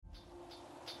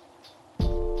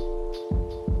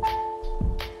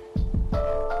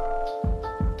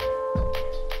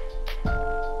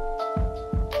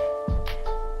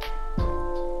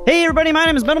Hey everybody, my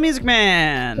name is Metal Music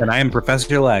Man. And I am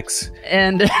Professor Lex.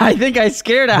 And I think I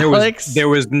scared Alex. There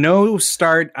was no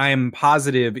start. I am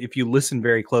positive if you listen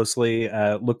very closely,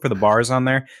 look for the bars on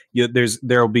there.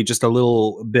 There'll be just a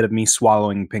little bit of me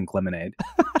swallowing pink lemonade.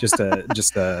 Just a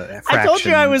fraction. I told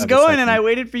you I was going and I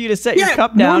waited for you to set your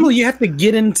cup down. Normally you have to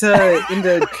get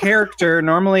into character.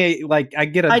 Normally, like I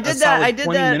get a solid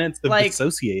 20 minutes of like,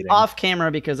 dissociating. Off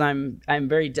camera because I'm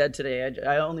very dead today.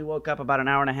 I only woke up about an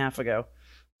hour and a half ago.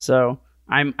 So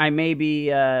I may be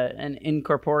an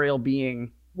incorporeal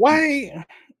being. Why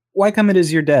come it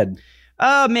is you're dead?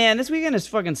 Oh man, this weekend has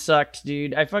fucking sucked,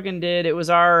 dude. I fucking did. It was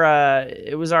our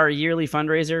yearly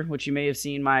fundraiser, which you may have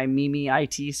seen my Mimi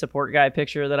IT support guy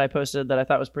picture that I posted that I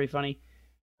thought was pretty funny.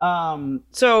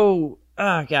 So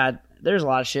oh god, there's a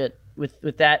lot of shit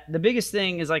with that. The biggest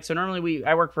thing is like, so normally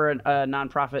I work for a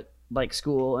nonprofit like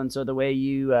school, and so the way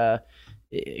you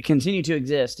continue to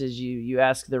exist is you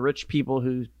ask the rich people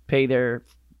who pay the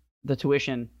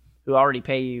tuition, who already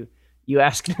pay you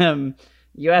ask them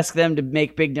to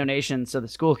make big donations so the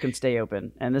school can stay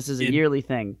open, and this is a yearly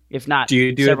thing, if not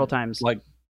several times. Like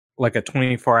a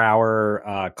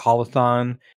 24-hour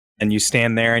call-a-thon, and you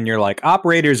stand there and you're like,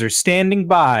 operators are standing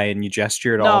by, and you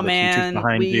gesture at all the teachers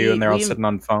behind you, and they're all sitting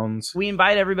on phones. We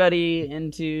invite everybody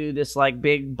into this like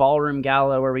big ballroom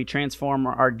gala where we transform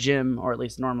our gym, or at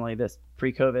least normally this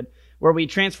pre-COVID, where we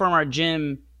transform our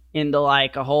gym into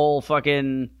like a whole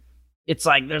fucking, it's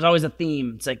like there's always a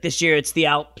theme. It's like this year it's the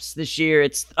Alps, this year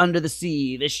it's under the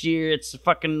sea, this year it's a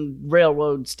fucking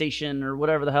railroad station or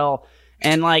whatever the hell.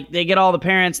 And like they get all the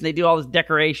parents and they do all this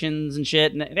decorations and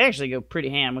shit, and they actually go pretty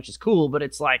ham, which is cool, but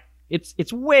it's like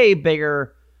it's way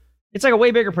bigger. It's like a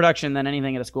way bigger production than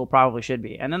anything at a school probably should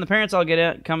be. And then the parents all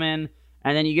come in,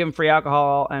 and then you give them free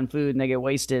alcohol and food, and they get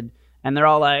wasted. And they're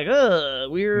all like,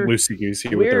 we're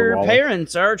loosey-goosey with their wallet.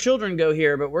 Parents, our children go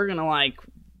here, but we're gonna like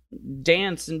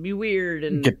dance and be weird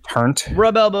and get turned,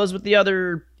 rub elbows with the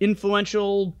other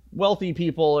influential wealthy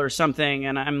people or something.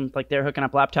 And I'm like, they're hooking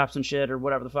up laptops and shit or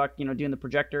whatever the fuck, doing the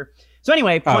projector. So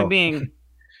anyway, point being,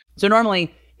 so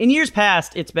normally in years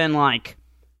past, it's been like,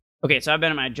 okay, so I've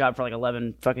been at my job for like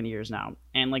 11 fucking years now.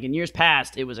 And like in years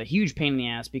past, it was a huge pain in the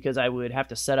ass because I would have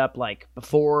to set up like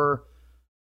before,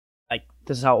 like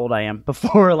this is how old I am,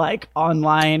 before like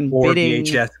online bidding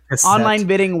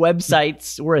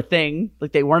websites were a thing.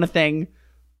 Like they weren't a thing.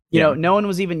 You know, no one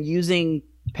was even using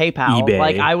PayPal. eBay.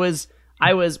 Like I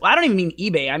don't even mean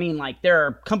eBay. I mean like there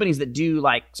are companies that do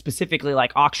like specifically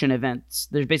like auction events.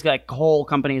 There's basically like whole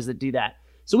companies that do that.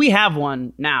 So we have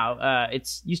one now.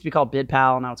 It's used to be called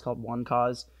BidPal. Now it's called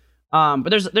OneCause. But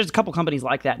there's a couple companies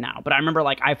like that now. But I remember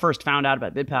like I first found out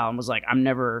about BidPal and was like, I'm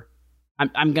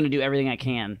going to do everything I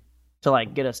can to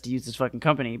like get us to use this fucking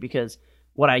company, because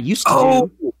what I used to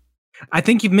do. I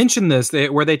think you've mentioned this,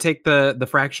 where they take the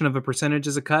fraction of a percentage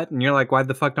as a cut, and you're like, why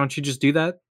the fuck don't you just do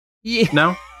that? Yeah.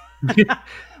 No?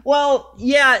 Well,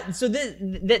 yeah. So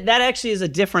that actually is a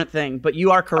different thing, but you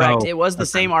are correct. It was the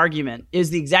same argument. It was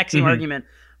the exact same argument.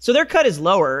 So their cut is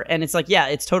lower, and it's like, yeah,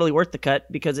 it's totally worth the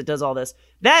cut because it does all this.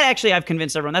 That actually, I've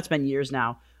convinced everyone. That's been years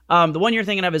now. The one you're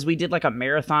thinking of is we did like a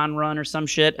marathon run or some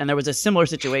shit, and there was a similar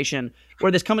situation where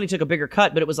this company took a bigger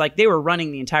cut, but it was like they were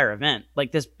running the entire event.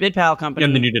 Like this BidPal company.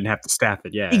 And then you didn't have to staff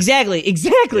it, yeah. Exactly.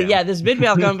 Yeah, this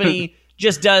BidPal company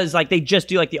just does like, they just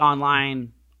do like the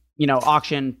online,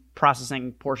 auction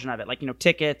processing portion of it. Like,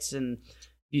 tickets, and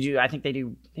I think they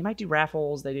might do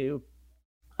raffles. They do,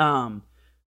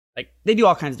 like they do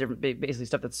all kinds of different, basically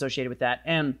stuff that's associated with that.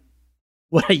 And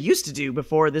what I used to do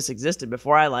before this existed,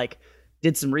 before I like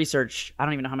did some research, I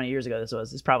don't even know how many years ago this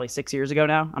was. It's probably 6 years ago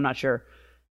now. I'm not sure.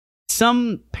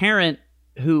 Some parent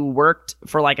who worked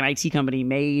for like an IT company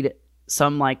made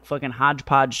some like fucking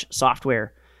hodgepodge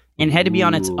software and had to be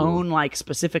on its own like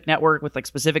specific network with like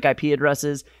specific IP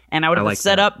addresses. And I would have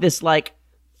set up this like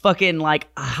fucking like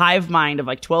hive mind of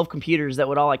like 12 computers that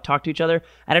would all like talk to each other.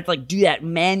 I'd have to like do that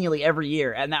manually every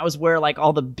year. And that was where like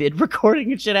all the bid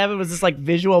recording and shit happened. Was this like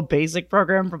Visual Basic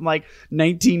program from like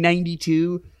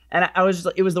 1992. And it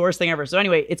was the worst thing ever. So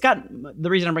anyway, the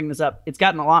reason I'm bringing this up, it's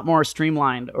gotten a lot more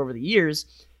streamlined over the years.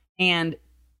 And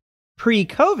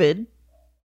pre-COVID,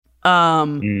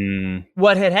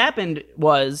 what had happened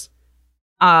was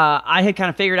I had kind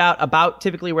of figured out about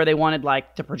typically where they wanted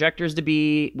like the projectors to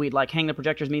be. We'd like hang the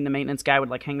projectors, me and the maintenance guy would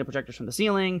like hang the projectors from the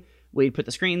ceiling. We'd put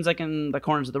the screens like in the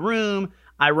corners of the room.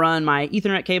 I run my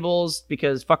Ethernet cables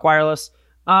because fuck wireless.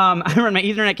 I run my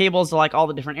Ethernet cables to like all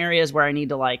the different areas where I need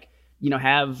to like,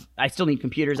 I still need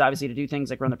computers, obviously, to do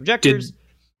things like run the projectors.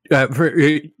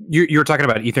 You were talking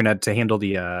about Ethernet to handle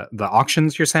the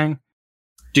auctions, you're saying?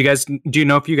 Do you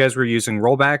know if you guys were using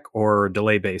rollback or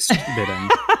delay-based bidding?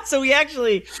 So we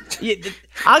actually,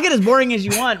 I'll get as boring as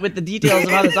you want with the details of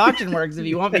how this auction works if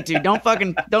you want me to. Don't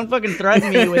fucking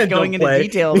threaten me with going into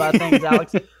detail about things,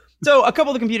 Alex. So a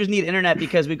couple of the computers need internet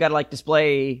because we've got to like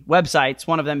display websites.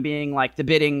 One of them being like the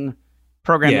bidding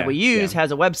program that we use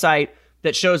has a website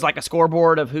that shows like a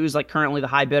scoreboard of who's like currently the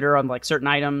high bidder on like certain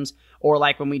items, or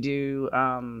like when we do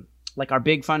like our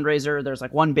big fundraiser, there's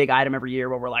like one big item every year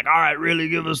where we're like, all right, really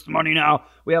give us the money now.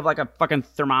 We have like a fucking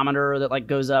thermometer that like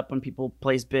goes up when people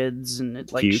place bids, and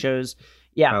it like shows.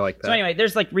 Yeah. I like that. So anyway,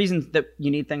 there's like reasons that you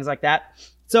need things like that.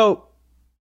 So,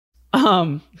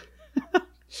 so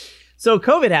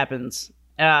COVID happens.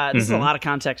 This is a lot of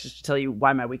context just to tell you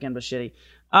why my weekend was shitty.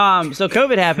 So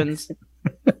COVID happens.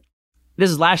 This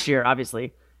is last year,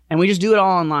 obviously, and we just do it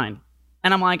all online.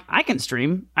 And I'm like, I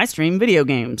stream video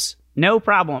games. No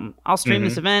problem. I'll stream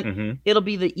this event. It'll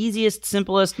be the easiest,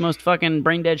 simplest, most fucking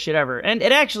brain dead shit ever. And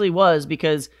it actually was,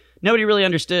 because nobody really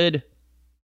understood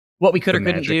what we could or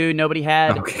couldn't do. Nobody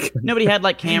had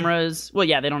like cameras. Well,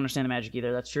 yeah, they don't understand the magic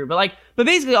either. That's true. But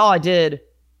basically all I did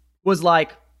was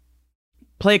like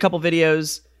play a couple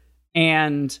videos,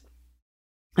 and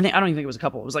I don't even think it was a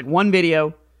couple. It was like one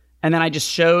video, and then I just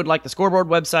showed like the scoreboard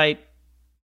website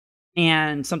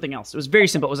and something else. It was very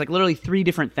simple. It was like literally 3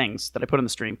 different things that I put on the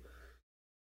stream.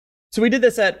 So we did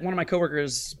this at one of my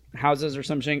coworkers' houses or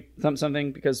something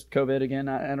because COVID again.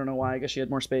 I don't know why. I guess she had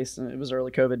more space, and it was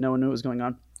early COVID. No one knew what was going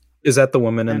on. Is that the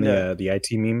woman in the IT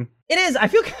meme? It is. I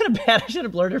feel kind of bad. I should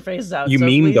have blurred her face out. You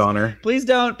memed on her. Please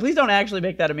don't actually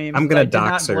make that a meme. I'm gonna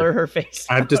dox her. Blur her face.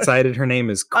 I've decided her name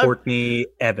is Courtney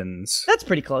Evans. That's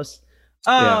pretty close.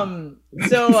 So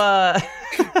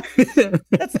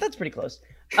that's pretty close.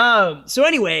 So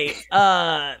anyway,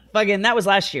 fucking that was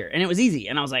last year, and it was easy,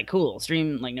 and I was like, cool,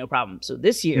 stream like no problem. So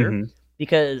this year,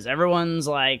 because everyone's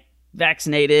like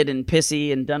vaccinated and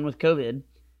pissy and done with COVID,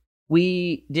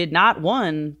 we did not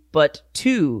 1 but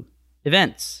 2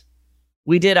 events.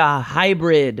 We did a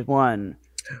hybrid one.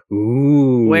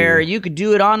 Ooh. Where you could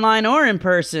do it online or in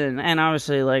person, and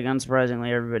obviously, like,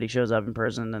 unsurprisingly, everybody shows up in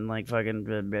person and like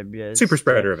fucking super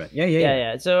spreader event.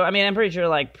 Yeah. So I mean, I'm pretty sure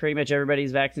like pretty much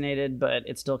everybody's vaccinated, but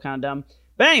it's still kind of dumb.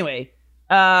 But anyway,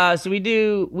 so we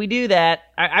do that.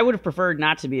 I would have preferred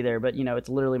not to be there, but you know, it's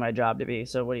literally my job to be.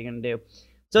 So what are you gonna do?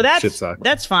 So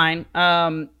that's fine.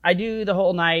 I do the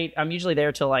whole night. I'm usually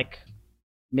there till like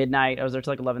midnight. I was there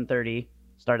till like 11:30.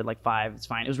 Started like 5. It's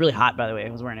fine. It was really hot, by the way.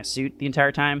 I was wearing a suit the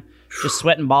entire time, just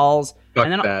sweating balls.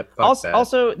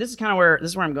 Also, this is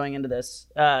where I'm going into this.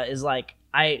 Is like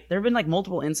there have been like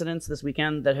multiple incidents this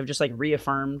weekend that have just like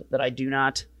reaffirmed that I do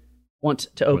not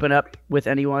want to open up with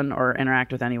anyone or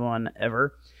interact with anyone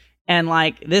ever. And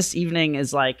like this evening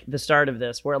is like the start of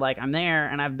this, where like I'm there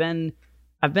and I've been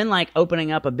like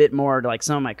opening up a bit more to like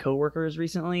some of my coworkers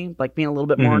recently, like being a little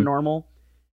bit more normal,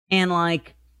 and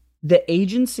like the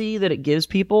agency that it gives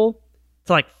people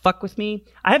to like fuck with me.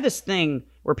 I have this thing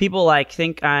where people like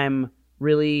think I'm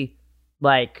really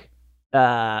like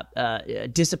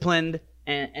disciplined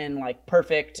and like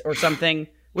perfect or something,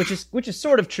 which is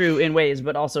sort of true in ways,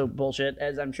 but also bullshit,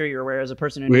 as I'm sure you're aware as a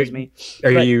person who knows me.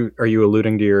 Are you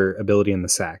alluding to your ability in the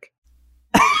sack?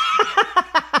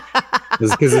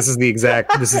 Because this is the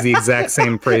exact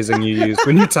same phrasing you use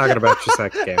when you're talking about your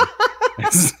sex game.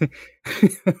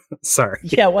 Sorry.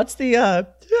 Yeah, what's the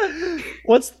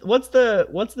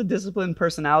disciplined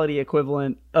personality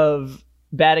equivalent of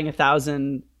batting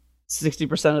 1,000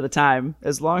 60% of the time,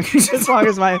 as long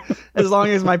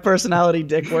as my personality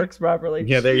dick works properly?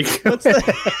 Yeah, there you go.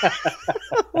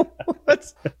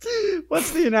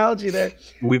 What's the analogy there?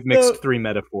 We've mixed 3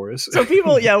 metaphors. So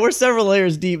people, we're several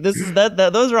layers deep. This is that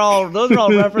those are all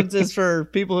references for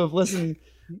people who've listened.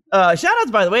 Shout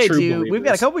outs, by the way, we've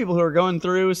got a couple people who are going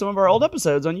through some of our old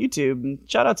episodes on YouTube. And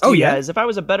shout outs to you guys. If I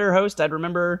was a better host, I'd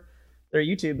remember their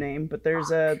YouTube name, but there's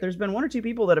been 1 or 2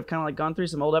 people that have kind of like gone through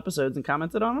some old episodes and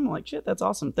commented on them. I'm like, shit, that's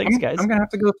awesome. Thanks, guys. I'm gonna have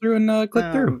to go through and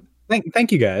click through.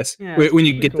 Thank you guys. Yeah, when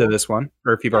you get to this one,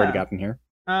 or if you've already gotten here.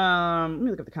 Let me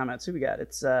look at the comments. Who we got?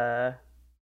 It's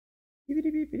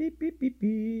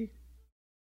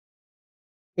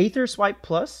Aether Swipe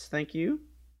Plus. Thank you.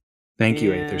 Thank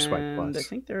you, Aether Swipe Plus. I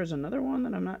think there's another one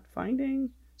that I'm not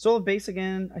finding. Soul of Base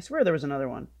again. I swear there was another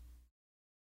one.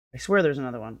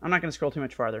 I'm not going to scroll too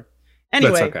much farther.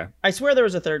 Anyway, that's okay. I swear there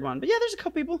was a third one. But yeah, there's a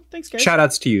couple people. Thanks, guys. Shout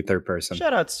outs to you, third person.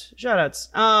 Shout outs.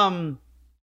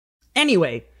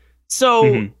 Anyway,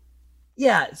 so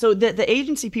yeah, so the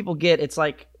agency people get, it's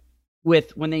like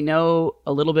when they know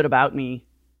a little bit about me,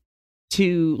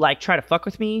 to like try to fuck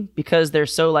with me because they're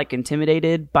so like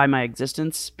intimidated by my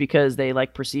existence, because they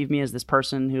like perceive me as this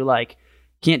person who like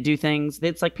can't do things.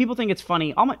 It's like people think it's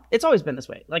funny. It's always been this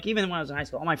way. Like even when I was in high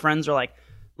school, all my friends are like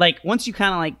like once you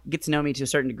kind of like get to know me to a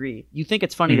certain degree, you think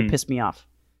it's funny to piss me off.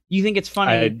 You think it's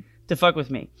funny to fuck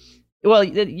with me. Well,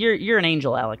 you're an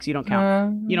angel, Alex. You don't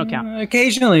count. You don't count.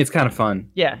 Occasionally, it's kind of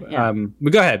fun. Yeah.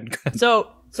 But go ahead.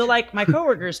 So like my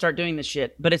coworkers start doing this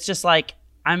shit, but it's just like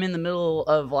I'm in the middle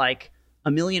of like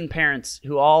a million parents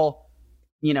who all,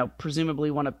 you know,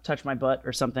 presumably want to touch my butt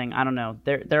or something. I don't know.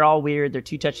 They're all weird. They're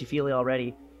too touchy feely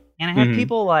already, and I have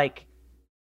people like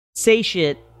say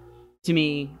shit to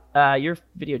me. Your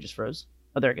video just froze.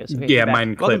 Oh, there it goes. Okay, yeah,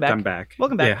 mine clipped. I'm back.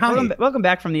 Welcome back. Yeah, welcome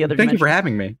back from the other. Thank you for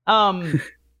having me.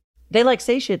 They like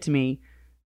say shit to me,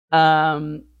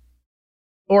 or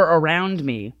around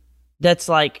me. That's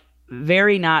like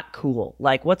very not cool.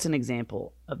 Like, what's an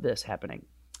example of this happening?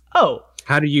 Oh,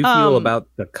 how do you feel about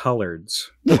the coloreds?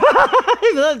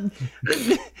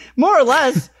 More or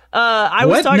less. I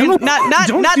was talking not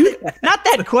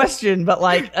that question, but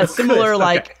like a similar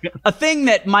like a thing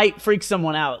that might freak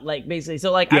someone out. Like basically,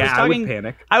 so like I would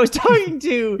panic. I was talking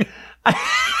to.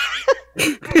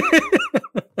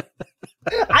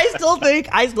 I still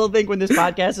think when this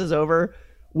podcast is over,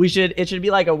 it should be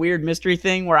like a weird mystery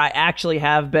thing where I actually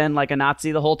have been like a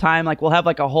Nazi the whole time. Like we'll have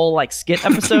like a whole like skit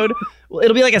episode.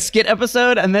 It'll be like a skit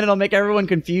episode, and then it'll make everyone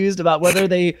confused about whether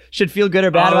they should feel good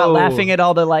or bad about laughing at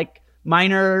all the like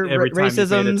minor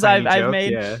racisms I've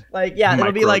made. Yeah. Like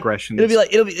it'll be like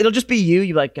it'll just be you.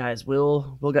 You like, guys,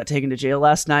 Will got taken to jail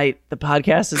last night. The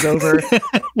podcast is over.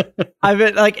 I've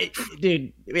been like,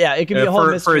 dude, yeah, it could be a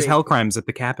whole mystery for his hell crimes at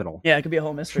the Capitol. Yeah, it could be a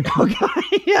whole mystery. Okay.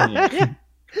 Yeah.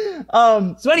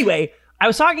 So anyway, I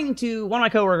was talking to one of my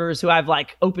coworkers who I've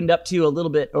like opened up to a little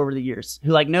bit over the years,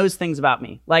 who like knows things about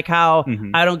me, like how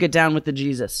I don't get down with the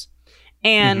Jesus,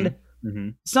 and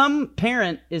some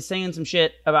parent is saying some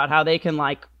shit about how they can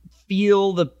like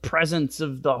feel the presence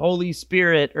of the Holy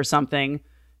Spirit or something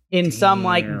in some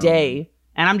like day.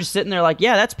 And I'm just sitting there like,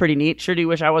 yeah, that's pretty neat. Sure do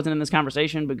wish I wasn't in this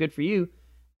conversation, but good for you.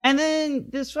 And then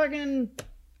this fucking,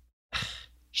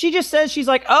 she just says, she's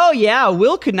like, oh yeah,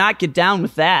 Will could not get down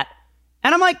with that.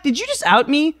 And I'm like, did you just out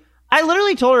me? I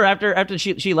literally told her after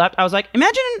she left, I was like,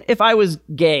 imagine if I was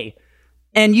gay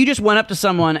and you just went up to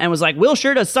someone and was like, Will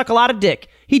sure does suck a lot of dick.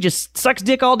 He just sucks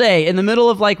dick all day in the middle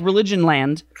of like religion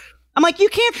land. I'm like, you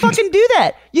can't fucking do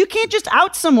that. You can't just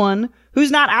out someone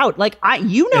who's not out. Like I'm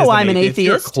an atheist.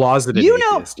 You're a closeted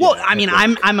atheist. Well, I mean,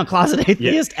 I'm a closeted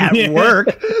atheist at work,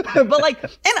 but like,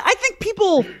 and I think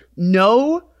people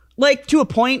know, like to a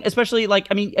point, especially like,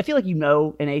 I mean, I feel like you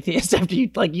know an atheist after you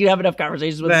have enough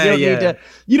conversations with them.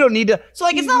 You don't need to. So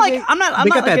like, it's not like I'm not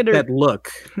like under that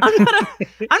look. I'm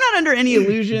not under any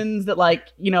illusions that like,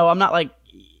 you know, I'm not like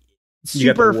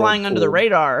super flying under the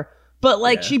radar. But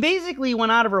like, she basically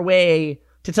went out of her way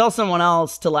to tell someone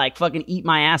else to like fucking eat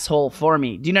my asshole for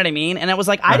me. Do you know what I mean? And it was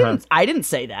like, I didn't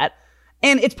say that.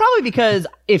 And it's probably because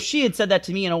if she had said that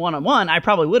to me in a one-on-one, I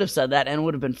probably would have said that and it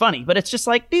would have been funny. But it's just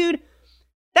like, dude,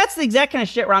 that's the exact kind of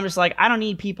shit where I'm just like, I don't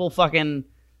need people fucking,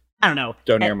 I don't know.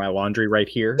 Don't air my laundry right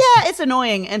here. Yeah, it's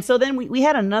annoying. And so then we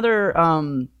had another,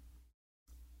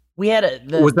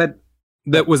 was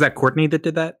that Courtney that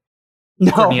did that?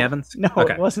 No, Courtney Evans? No,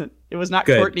 okay. It wasn't. It was not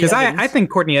Courtney Evans. Because I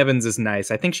think Courtney Evans is nice.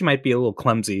 I think she might be a little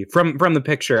clumsy from the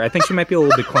picture. I think she might be a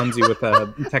little bit clumsy with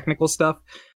technical stuff,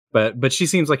 but she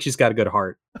seems like she's got a good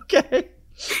heart. Okay,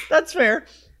 that's fair.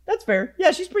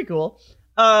 Yeah, she's pretty cool.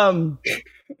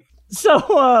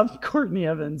 So Courtney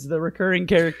Evans, the recurring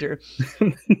character.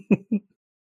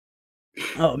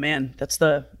 Oh man, that's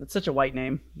such a white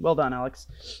name. Well done, Alex.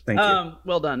 Thank you.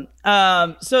 Well done.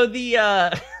 So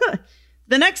the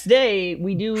the next day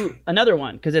we do another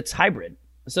one because it's hybrid.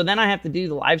 So then I have to do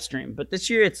the live stream. But this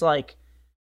year it's like,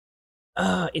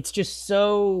 it's just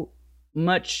so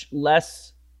much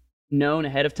less known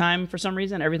ahead of time for some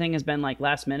reason. Everything has been like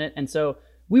last minute, and so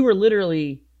we were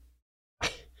literally.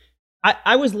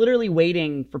 I was literally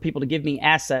waiting for people to give me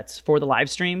assets for the live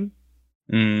stream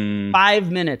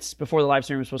 5 minutes before the live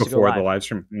stream was supposed to go live. Before the live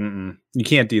stream? You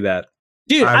can't do that.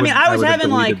 Dude, I was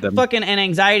having like fucking an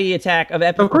anxiety attack of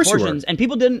epic proportions, and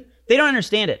people they don't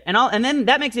understand it. And then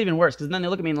that makes it even worse, because then they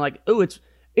look at me and like, oh,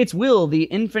 it's Will, the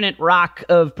infinite rock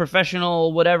of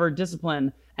professional whatever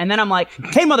discipline. And then I'm like,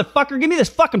 hey, motherfucker, give me this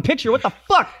fucking picture. What the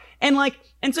fuck? And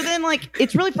so then like,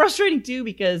 it's really frustrating too,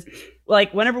 because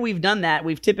like whenever we've done that,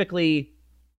 we've typically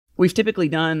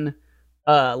done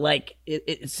like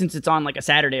since it's on like a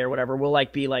Saturday or whatever, we'll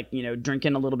like be like, you know,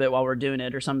 drinking a little bit while we're doing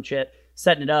it or some shit,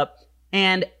 setting it up.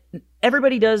 And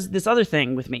everybody does this other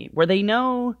thing with me where they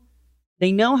know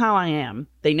how I am.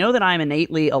 They know that I'm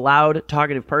innately a loud,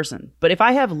 talkative person. But if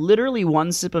I have literally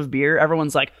one sip of beer,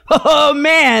 everyone's like, "Oh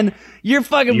man, you're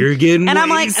getting." And I'm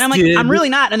like, I'm really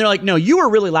not. And they're like, "No, you were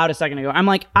really loud a second ago." I'm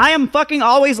like, I am fucking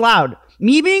always loud.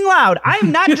 Me being loud. I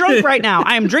am not drunk right now.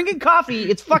 I am drinking coffee.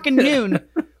 It's fucking noon.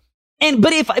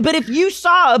 But if you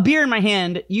saw a beer in my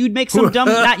hand, you'd make some dumb,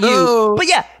 not you, but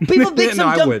yeah, people make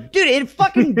some dumb, dude, it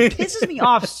fucking pisses me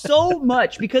off so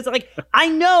much because like, I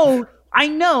know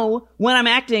when I'm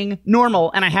acting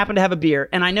normal and I happen to have a beer,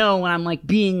 and I know when I'm like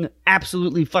being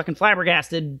absolutely fucking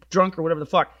flabbergasted, drunk or whatever the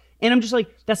fuck. And I'm just like,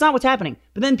 that's not what's happening.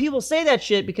 But then people say that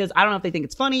shit because I don't know if they think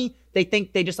it's funny. They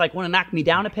think they just like want to knock me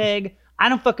down a peg. I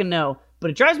don't fucking know, but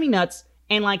it drives me nuts.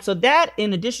 And like, so that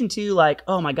in addition to like,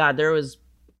 oh my God,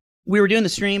 we were doing the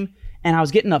stream and I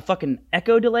was getting a fucking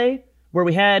echo delay where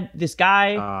we had this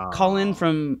guy call in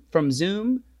from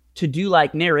Zoom to do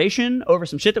like narration over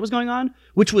some shit that was going on,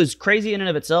 which was crazy in and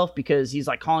of itself because he's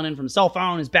like calling in from a cell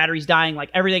phone, his battery's dying, like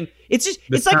everything. It's just,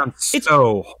 it's like, it's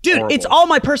so dude, horrible. It's all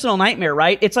my personal nightmare,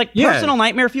 right? It's like personal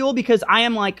nightmare fuel because I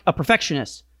am like a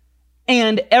perfectionist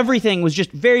and everything was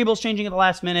just variables changing at the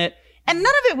last minute. And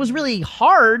none of it was really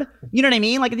hard. You know what I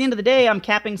mean? Like at the end of the day, I'm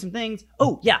capping some things.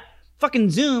 Oh yeah.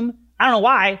 Fucking Zoom, I don't know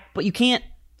why, but you can't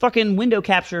fucking window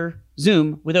capture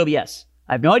Zoom with OBS.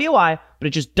 I have no idea why, but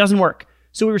it just doesn't work.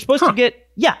 So we were supposed to get,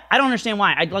 I don't understand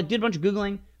why. I like did a bunch of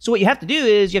Googling. So what you have to do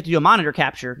is you have to do a monitor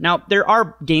capture. Now, there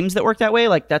are games that work that way.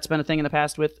 Like that's been a thing in the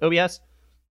past with OBS.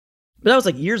 But that was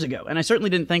like years ago. And I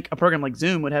certainly didn't think a program like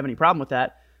Zoom would have any problem with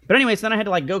that. But anyways, then I had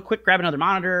to like go quick grab another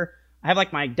monitor. I have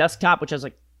like my desktop, which has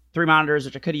like 3 monitors,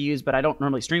 which I could have used, but I don't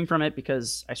normally stream from it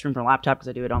because I stream from a laptop because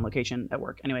I do it on location at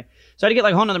work. Anyway, so I had to get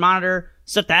like a whole nother monitor,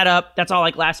 set that up. That's all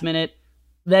like last minute.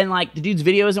 Then like the dude's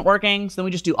video isn't working, so then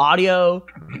we just do audio.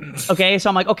 Okay, so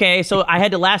I'm like, okay, so I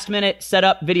had to last minute set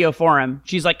up video for him.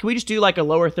 She's like, can we just do like a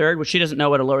lower third? Which she doesn't know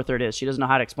what a lower third is. She doesn't know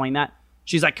how to explain that.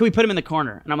 She's like, can we put him in the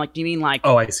corner? And I'm like, do you mean like,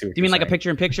 oh, I see. Do you mean like a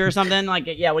picture-in-picture or something? Like,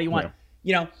 yeah, what do you want?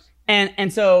 You know,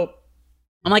 and so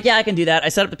I'm like, yeah, I can do that. I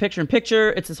set up the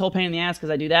picture-in-picture. It's this whole pain in the ass because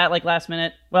I do that like last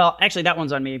minute. Well, actually, that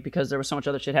one's on me because there was so much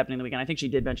other shit happening the weekend. I think she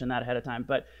did mention that ahead of time.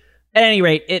 But at any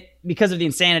rate, because of the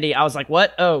insanity, I was like,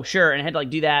 what? Oh, sure. And I had to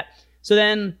like do that. So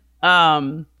then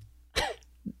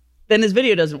this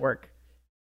video doesn't work.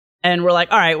 And we're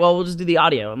like, all right, well, we'll just do the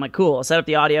audio. I'm like, cool. I'll set up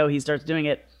the audio. He starts doing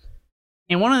it.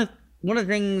 And one of the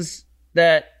things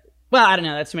that, well, I don't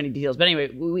know, that's too many details. But anyway,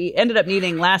 we ended up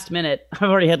needing last minute. I've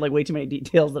already had like way too many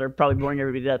details that are probably boring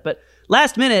everybody to death. But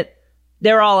last minute,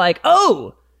 they're all like,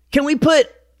 oh, can we put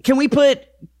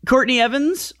Courtney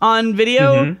Evans on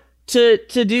video to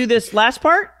do this last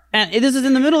part? And this is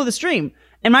in the middle of the stream.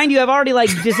 And mind you, I've already like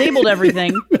disabled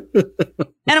everything.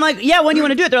 And I'm like, yeah, when do you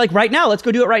want to do it? They're like, right now, let's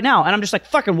go do it right now. And I'm just like,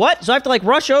 fucking what? So I have to like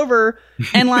rush over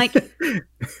and like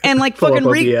fucking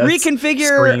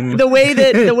reconfigure the way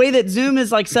that Zoom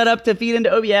is like set up to feed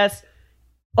into OBS,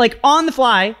 like on the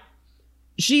fly.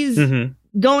 She's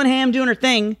going ham doing her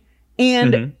thing.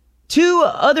 And 2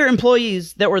 other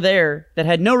employees that were there that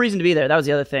had no reason to be there. That was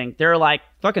the other thing. There are like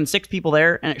fucking 6 people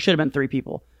there and it should have been 3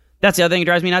 people. That's the other thing that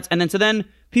drives me nuts. And then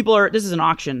people are, this is an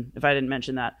auction, if I didn't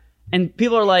mention that. And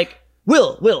people are like,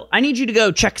 Will, I need you to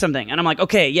go check something. And I'm like,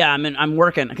 okay, yeah, I'm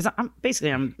working. Because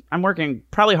I'm working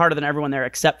probably harder than everyone there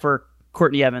except for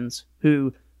Courtney Evans,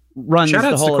 who runs the whole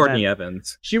event. Shout out to Courtney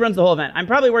Evans. She runs the whole event. I'm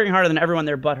probably working harder than everyone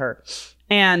there but her.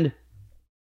 And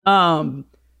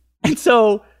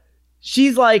so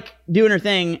she's like doing her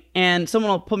thing, and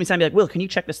someone will pull me aside and be like, Will, can you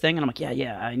check this thing? And I'm like,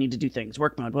 yeah, I need to do things.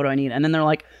 Work mode, what do I need? And then they're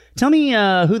like, tell me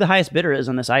who the highest bidder is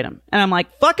on this item. And I'm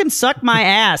like, fucking suck my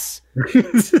ass.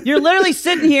 You're literally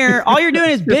sitting here, all you're doing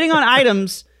is bidding on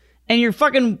items, and you're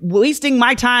fucking wasting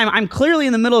my time. I'm clearly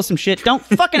in the middle of some shit. Don't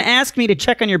fucking ask me to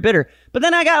check on your bidder. But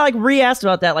then I got like re-asked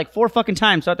about that like 4 fucking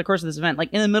times throughout the course of this event,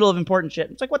 like in the middle of important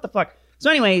shit. It's like, what the fuck? So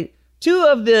anyway, 2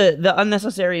 of the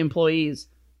unnecessary employees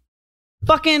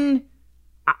fucking...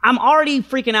 I'm already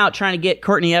freaking out trying to get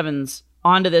Courtney Evans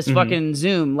onto this fucking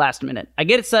Zoom last minute. I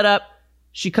get it set up.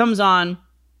 She comes on,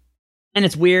 and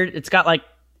it's weird. It's got like,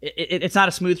 it's not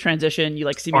a smooth transition. You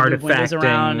like see me move windows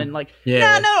around and like,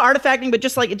 no artifacting, but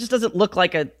just like, it just doesn't look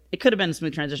like it could have been a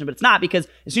smooth transition, but it's not because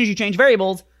as soon as you change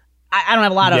variables, I don't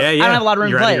have a lot of, I don't have a lot of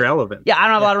room to play. Irrelevant. Yeah, I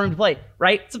don't have a lot of room to play,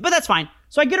 right? So, but that's fine.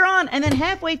 So I get her on, and then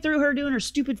halfway through her doing her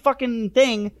stupid fucking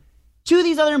thing, 2 of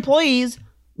these other employees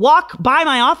walk by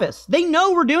my office. They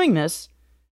know we're doing this.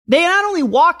 They not only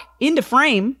walk into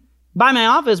frame by my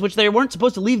office, which they weren't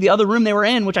supposed to leave the other room they were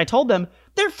in, which I told them,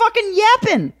 they're fucking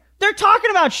yapping. They're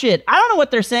talking about shit. I don't know what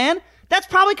they're saying. That's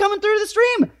probably coming through the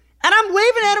stream. And I'm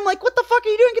waving at them like, what the fuck are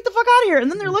you doing? Get the fuck out of here.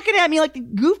 And then they're looking at me like the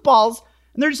goofballs.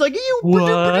 And they're just like, it's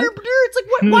like,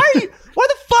 what? Why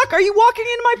the fuck are you walking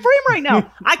into my frame right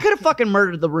now? I could have fucking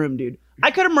murdered the room, dude. I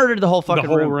could have murdered the whole fucking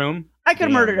room. I could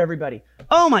have murdered everybody.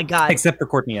 Oh my God. Except for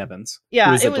Courtney Evans. Yeah,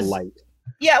 it was a delight.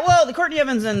 Yeah, well, the Courtney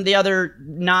Evans and the other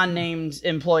non-named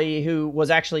employee who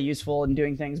was actually useful in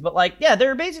doing things, but like, yeah,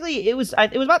 they're basically it was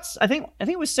about I think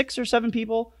it was 6 or 7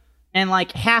 people, and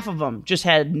like half of them just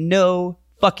had no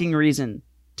fucking reason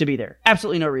to be there,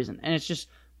 absolutely no reason, and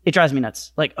it drives me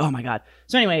nuts. Like, oh my god.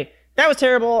 So anyway, that was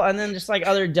terrible, and then just like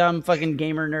other dumb fucking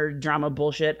gamer nerd drama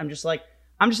bullshit. I'm just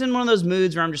in one of those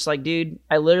moods where I'm just like, dude,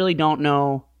 I literally don't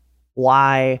know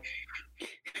why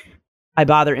I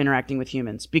bother interacting with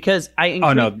humans, because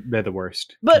oh no, they're the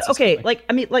worst. But okay, like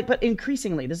I mean, like, but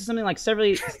increasingly, this is something like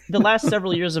the last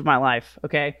several years of my life.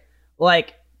 Okay,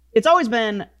 like it's always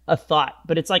been a thought,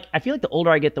 but it's like I feel like the older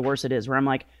I get, the worse it is. Where I'm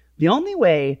like, the only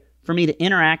way for me to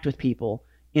interact with people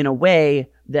in a way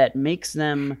that makes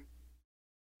them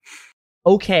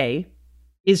okay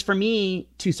is for me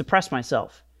to suppress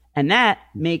myself, and that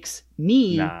makes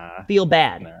me feel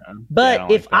bad.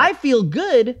 But if I feel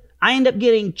good, I end up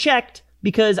getting checked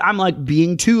because I'm like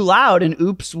being too loud and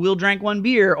oops, Will drank 1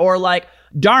 beer, or like,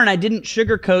 darn, I didn't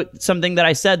sugarcoat something that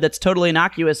I said that's totally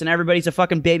innocuous and everybody's a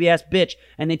fucking baby ass bitch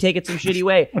and they take it some shitty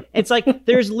way. It's like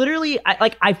there's literally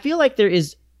I feel like it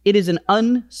is an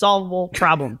unsolvable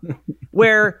problem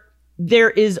where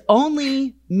there is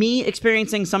only me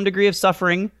experiencing some degree of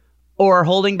suffering or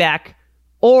holding back,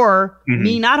 or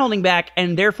me not holding back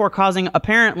and therefore causing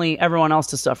apparently everyone else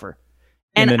to suffer.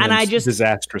 And I just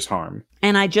disastrous harm.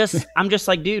 And I'm just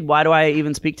like, dude, why do I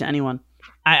even speak to anyone?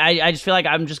 I just feel like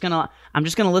I'm just gonna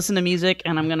listen to music,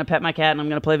 and I'm gonna pet my cat, and I'm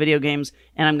gonna play video games,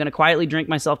 and I'm gonna quietly drink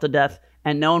myself to death,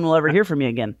 and no one will ever hear from me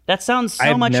again. That sounds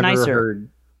so much nicer.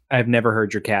 I've never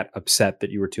heard your cat upset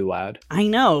that you were too loud. I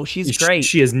know, she's great.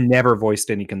 She has never voiced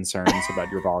any concerns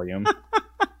about your volume.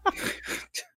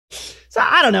 So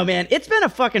I don't know, man. It's been a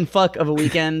fucking fuck of a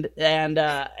weekend, and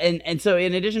so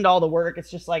in addition to all the work,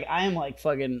 it's just like I am like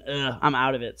fucking I'm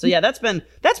out of it. So yeah, that's been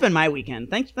my weekend.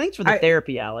 Thanks for the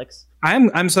therapy, Alex.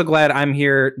 I'm so glad I'm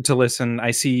here to listen.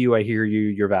 I see you, I hear you.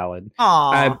 You're valid.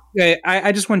 Aww.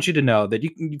 I just want you to know that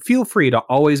you can feel free to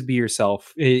always be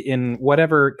yourself in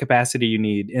whatever capacity you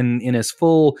need, in as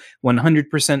full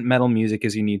 100% metal music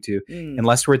as you need to,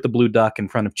 unless we're at the Blue Duck in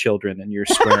front of children and you're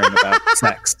swearing about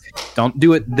sex. Don't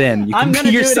do it then. You can be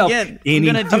yourself. I'm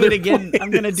gonna do it again. I'm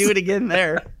gonna do it again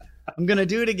there. I'm gonna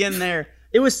do it again there.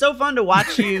 It was so fun to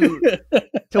watch you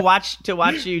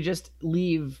you just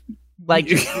leave.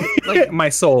 Like my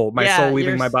soul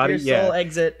leaving my body. Your soul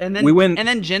exit, and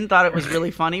then Jin thought it was really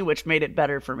funny, which made it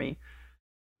better for me.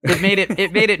 It made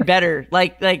it better.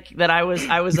 Like that I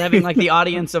was having like the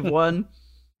audience of one.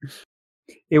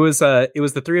 It was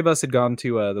the three of us had gone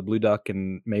to the Blue Duck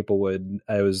in Maplewood.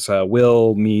 It was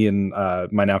Will, me, and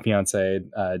my now fiance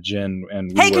Jin.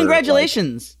 And hey,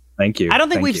 congratulations! Thank you. I don't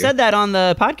think we've said that on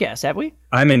the podcast, have we?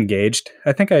 I'm engaged.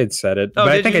 I think I had said it, but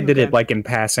I think I did it like in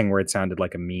passing where it sounded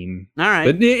like a meme. All right.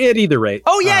 But at either rate.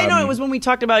 Oh yeah, it was when we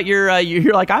talked about you're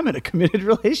like, I'm in a committed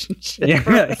relationship.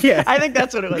 Yeah. I think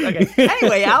that's what it was. Okay.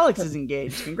 Anyway, Alex is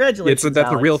engaged. Congratulations. That's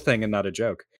Alex. a real thing and not a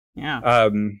joke. Yeah.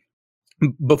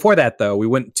 Before that, though, we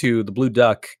went to the Blue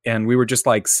Duck and we were just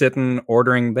like sitting,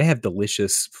 ordering. They have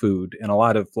delicious food and a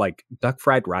lot of like duck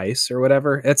fried rice or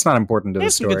whatever. It's not important to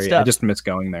the story. I just miss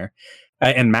going there.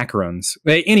 And macarons.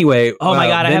 Anyway. Oh my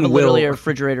God, I have literally a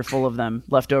refrigerator full of them,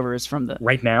 leftovers from the.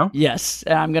 Right now? Yes.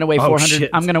 I'm going to weigh 400. Shit.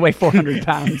 I'm going to weigh 400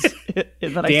 pounds.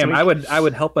 Damn, I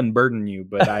would help unburden you,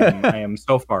 but I am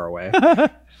so far away.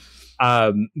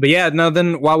 But yeah, no,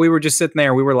 then while we were just sitting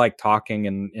there, we were like talking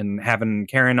and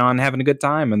carrying on, having a good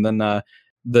time. And then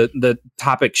the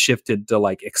topic shifted to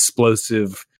like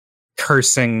explosive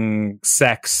cursing,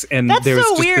 sex, and that's there was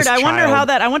so just weird. I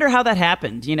wonder how that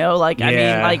happened. You know, like I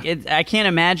Yeah. mean, like I can't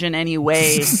imagine any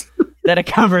way that a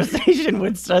conversation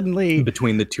would suddenly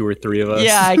between the two or three of us.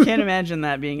 Yeah, I can't imagine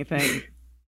that being a thing.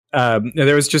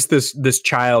 There was just this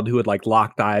child who had like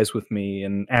locked eyes with me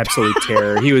in absolute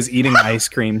terror. He was eating ice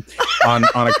cream on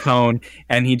a cone,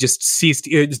 and he just ceased.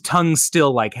 His tongue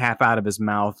still like half out of his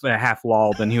mouth, half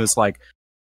lolled, and he was like,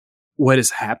 "What is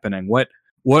happening?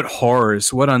 What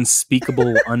horrors? What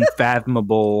unspeakable,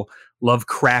 unfathomable,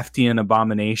 Lovecraftian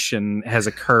abomination has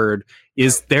occurred?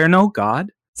 Is there no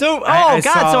God?" So, God!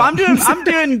 So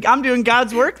I'm doing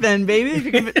God's work then,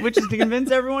 baby, which is to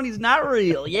convince everyone he's not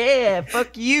real. Yeah,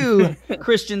 fuck you,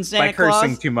 Christian Santa Claus. By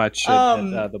cursing too much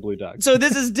at the Blue Duck. So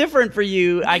this is different for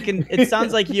you. It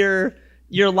sounds like your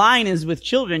line is with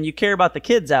children. You care about the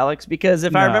kids, Alex, because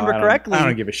if I remember correctly, I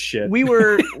don't give a shit. We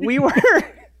were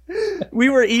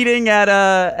eating at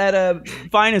a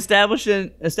fine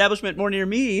establishment more near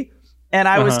me. And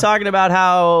I was talking about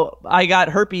how I got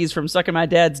herpes from sucking my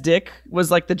dad's dick was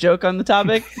like the joke on the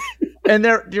topic. And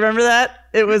there, do you remember that?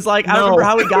 It was like, I don't remember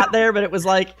how we got there, but it was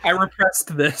like, I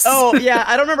repressed this. oh yeah,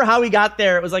 I don't remember how we got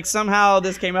there. It was like somehow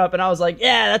this came up and I was like,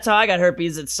 yeah, that's how I got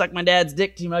herpes. It sucked my dad's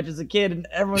dick too much as a kid. And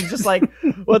everyone's just like,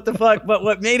 what the fuck? But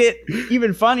what made it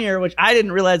even funnier, which I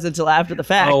didn't realize until after the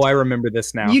fact. Oh, I remember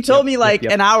this now. You told me like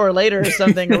an hour later or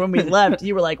something, or when we left,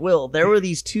 you were like, Will, there were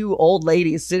these two old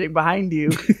ladies sitting behind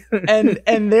you and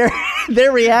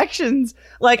their reactions.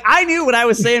 Like, I knew what I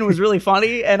was saying was really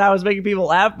funny and I was making people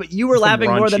laugh, but you were laughing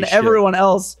more than everyone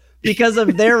else because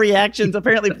of their reactions.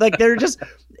 Apparently, like, they're just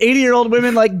 80-year-old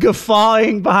women like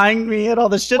guffawing behind me at all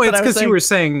the shit that I was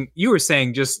saying. You were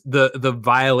saying just the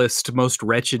vilest, most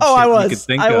wretched shit you could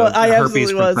think of. I herpes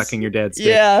from was. fucking your dad's dick.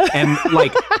 Yeah. And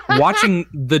like watching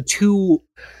the two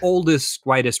oldest,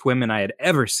 whitest women I had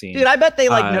ever seen. Dude, I bet they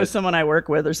like know someone I work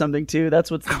with or something too.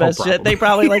 That's what's the best shit. They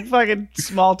probably like fucking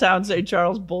small town St.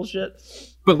 Charles bullshit.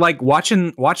 But like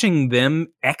watching them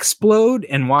explode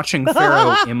and watching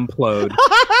Pharaoh implode.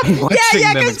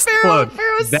 Yeah, because Pharaoh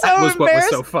was that so was what was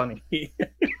so funny.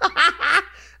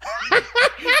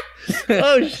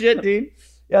 Oh shit, dude.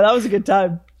 Yeah, that was a good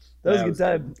time. That was a good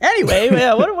time. Anyway,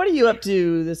 yeah, what are you up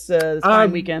to this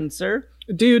fine weekend, sir?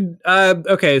 Dude,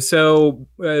 okay, so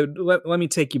let me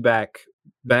take you back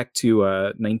to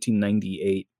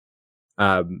 1998.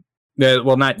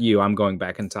 Well, not you. I'm going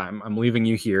back in time. I'm leaving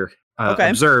you here. Okay.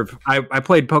 Observe. I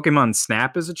played Pokemon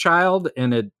Snap as a child,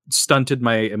 and it stunted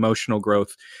my emotional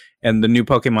growth. And the new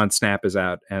Pokemon Snap is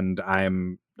out, and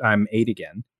I'm 8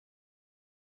 again.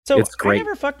 So it's great. I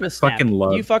never fucked with Snap. Fucking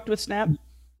love. You fucked with Snap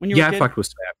when you were a kid? I fucked with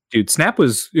Snap, dude. Snap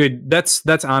was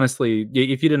that's honestly,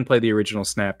 if you didn't play the original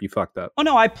Snap, you fucked up. Oh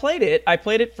no, I played it. I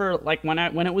played it for like when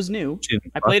it was new.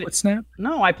 I played it with Snap.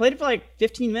 No, I played it for like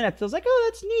 15 minutes. I was like, oh,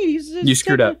 that's neat. You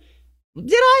screwed up.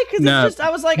 Did I? Because no. it's just, I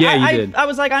was like, yeah, you did. I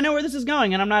was like, I know where this is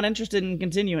going, and I'm not interested in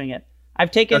continuing it.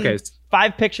 I've taken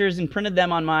 5 pictures and printed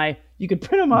them on my. You could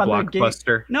print them on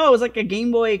Blockbuster. No, it was like a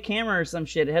Game Boy camera or some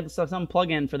shit. It had some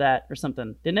plug-in for that or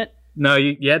something, didn't it? No,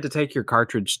 you had to take your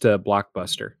cartridge to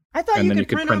Blockbuster. I thought and you then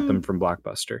could print them from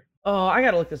Blockbuster. Oh, I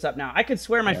gotta look this up now. I could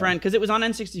swear my friend, because it was on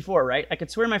N64, right? I could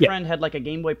swear my friend had like a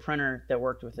Game Boy printer that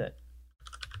worked with it.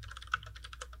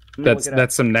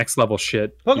 That's some next level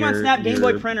shit. Pokemon Snap Game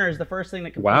Boy printer is the first thing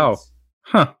that complains. Wow.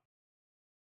 Huh.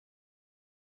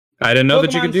 I didn't know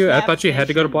that you could do it. I thought you had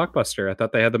to go to Blockbuster. I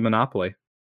thought they had the monopoly.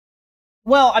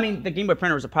 Well, I mean, the Game Boy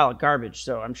printer was a pile of garbage,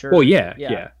 so I'm sure. Well, yeah.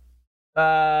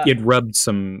 It rubbed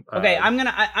some. Okay, I'm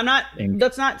not.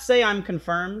 Let's not say I'm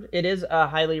confirmed. It is a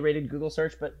highly rated Google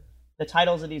search, but the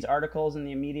titles of these articles and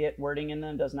the immediate wording in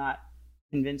them does not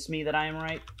convince me that I am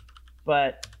right.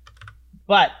 But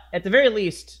at the very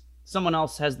least, someone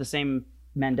else has the same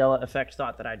Mandela effect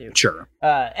thought that I do. Sure.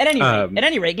 At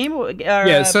any rate, Game Boy.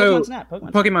 So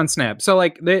Pokemon Snap. So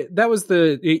like that was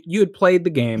you had played the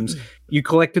games, you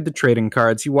collected the trading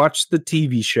cards, you watched the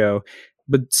TV show,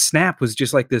 but Snap was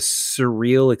just like this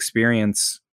surreal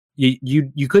experience.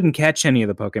 You couldn't catch any of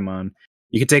the Pokemon.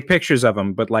 You could take pictures of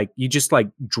them, but like you just like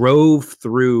drove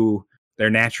through their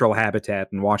natural habitat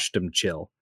and watched them chill.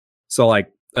 So like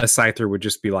a Scyther would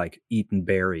just be like eating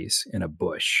berries in a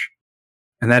bush.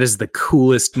 And that is the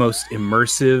coolest, most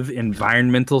immersive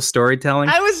environmental storytelling.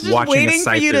 I was just waiting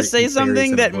for you to say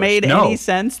something that made any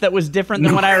sense that was different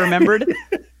than what I remembered.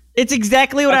 It's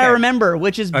exactly what I remember,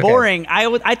 which is boring.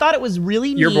 I thought it was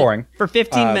really neat boring. For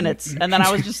 15 minutes. And then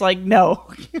I was just like, no,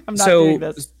 I'm not doing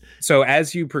this. So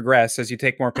as you progress, as you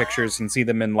take more pictures and see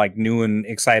them in like new and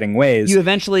exciting ways, you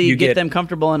eventually get them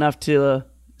comfortable enough to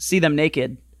see them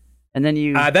naked. And then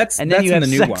you that's in the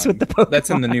new one. With the Pokemon. That's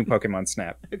in the new Pokemon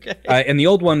Snap. Okay. In the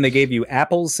old one, they gave you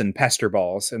apples and pester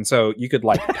balls, and so you could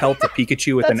like pelt a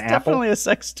Pikachu with an apple. That's definitely a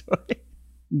sex toy.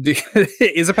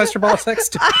 Is a pester ball a sex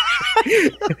toy?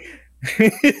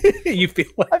 You feel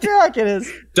like? I feel like it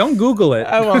is. Don't Google it.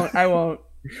 I won't.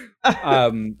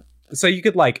 So you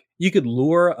could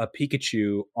lure a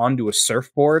Pikachu onto a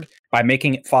surfboard by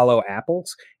making it follow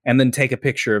apples, and then take a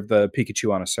picture of the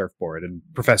Pikachu on a surfboard. And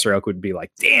Professor Oak would be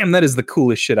like, "Damn, that is the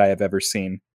coolest shit I have ever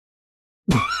seen."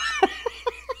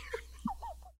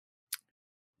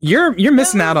 You're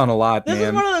missing out on a lot, man. This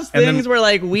is one of those things where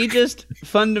like we just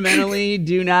fundamentally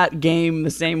do not game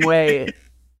the same way.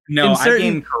 No, I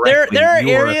game correctly. There are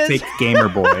You're areas, a fake gamer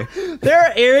boy. There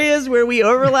are areas where we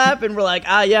overlap, and we're like,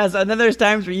 yes. And then there's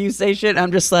times where you say shit, and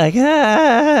I'm just like,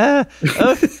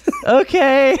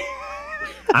 okay.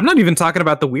 I'm not even talking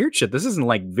about the weird shit. This isn't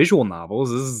like visual novels.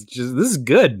 This is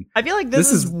good. I feel like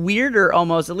this is weirder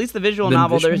almost. At least the visual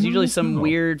novel, there's usually some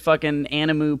weird fucking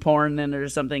animu porn in it or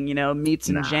something, meats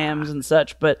and jams and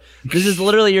such. But this is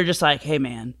literally, you're just like, hey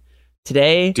man,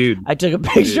 Today, Dude. I took a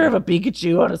picture of a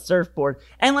Pikachu on a surfboard.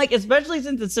 And like, especially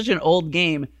since it's such an old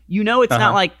game, you know, it's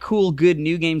not like cool, good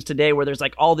new games today where there's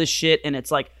like all this shit and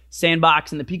it's like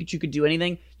sandbox and the Pikachu could do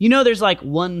anything. You know, there's like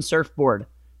one surfboard.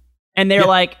 And they're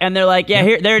like, yeah,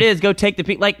 here, there it is. Go take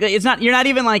the like. It's not. You're not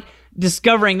even like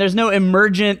discovering. There's no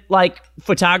emergent like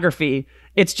photography.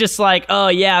 It's just like, oh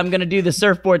yeah, I'm gonna do the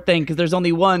surfboard thing because there's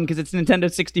only one because it's Nintendo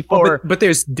 64. Well, but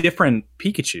there's different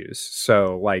Pikachus,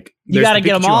 so like you got to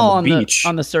get them all on the beach.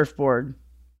 On the surfboard.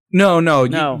 No.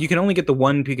 You can only get the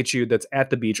one Pikachu that's at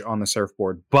the beach on the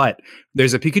surfboard. But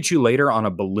there's a Pikachu later on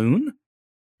a balloon.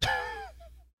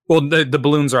 Well, the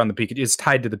balloons are on the Pikachu. It's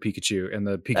tied to the Pikachu, and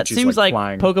the Pikachu that seems like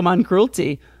flying. Pokemon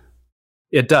cruelty.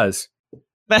 It does.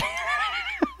 Okay.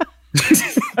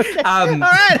 All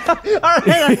right.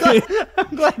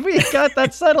 I'm glad we got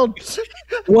that settled.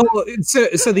 Well,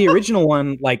 so the original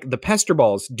one, like the Pester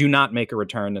Balls, do not make a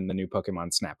return in the new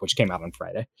Pokemon Snap, which came out on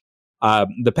Friday.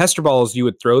 The Pester Balls, you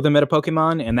would throw them at a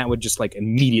Pokemon, and that would just like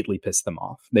immediately piss them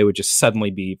off. They would just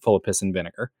suddenly be full of piss and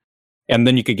vinegar. And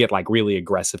then you could get like really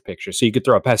aggressive pictures. So you could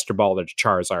throw a Pester Ball at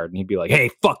Charizard and he'd be like, hey,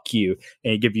 fuck you.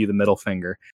 And he'd give you the middle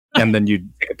finger. And then you'd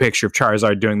take a picture of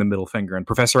Charizard doing the middle finger. And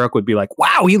Professor Oak would be like,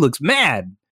 wow, he looks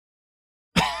mad.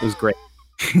 It was great.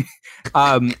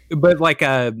 But like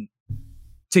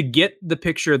to get the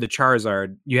picture of the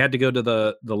Charizard, you had to go to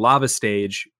the lava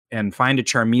stage and find a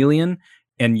Charmeleon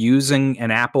and using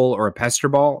an apple or a Pester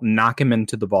Ball, knock him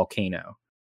into the volcano.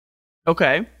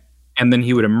 Okay. And then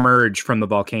he would emerge from the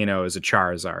volcano as a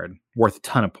Charizard, worth a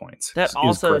ton of points. That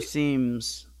also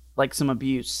seems like some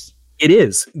abuse. It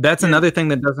is. That's another thing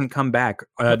that doesn't come back.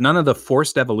 None of the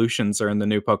forced evolutions are in the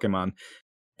new Pokemon.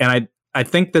 And I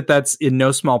think that that's in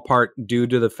no small part due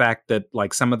to the fact that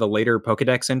like some of the later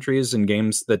Pokedex entries in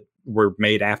games that were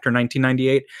made after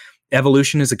 1998,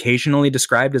 evolution is occasionally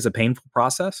described as a painful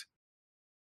process.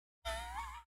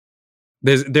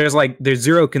 There's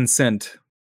zero consent.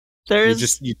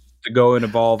 There's you to go and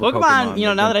evolve Pokemon, you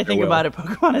know, now that I think about it,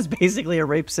 Pokemon is basically a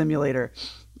rape simulator.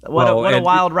 What a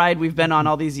wild ride we've been on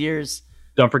all these years.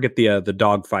 Don't forget the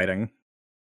dog fighting.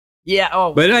 Yeah.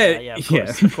 Oh, but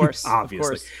of course, obviously. Of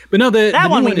course. But no, the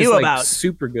one we is, knew like, about.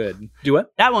 Super good. Do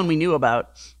what? That one we knew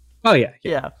about. Oh yeah.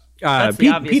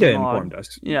 PETA informed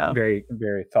us. Yeah. Very,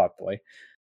 very thoughtfully.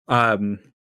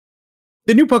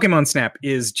 The new Pokemon Snap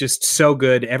is just so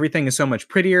good. Everything is so much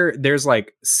prettier. There's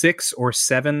like 6 or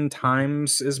 7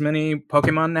 times as many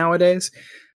Pokemon nowadays.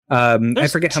 I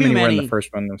forget how many were in the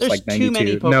first one. It was like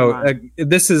 92. No,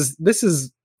 this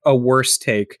is a worse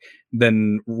take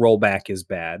than rollback is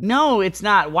bad. No, it's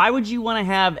not. Why would you want to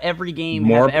have every game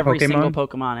have every single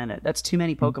Pokemon in it? That's too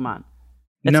many Pokemon.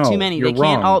 That's too many. They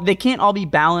can't all be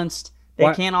balanced.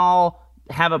 They can't all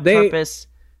have a purpose.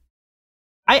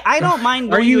 I don't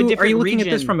mind going to a different region. Are you looking at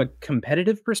this from a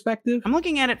competitive perspective? I'm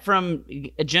looking at it from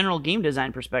a general game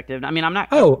design perspective. I mean, I'm not.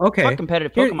 Oh, okay. Fuck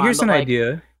competitive Pokemon. Here's an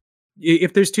idea.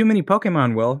 If there's too many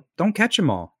Pokemon, Will, don't catch them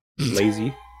all.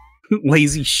 Lazy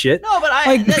shit. No, but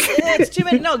it's too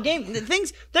many. No,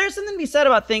 things. There's something to be said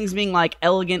about things being like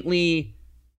elegantly,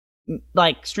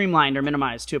 like streamlined or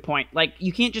minimized to a point. Like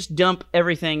you can't just dump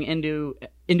everything into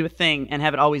a thing and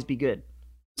have it always be good.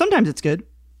 Sometimes it's good.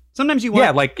 Sometimes you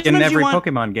want... like in every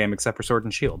Pokemon game except for Sword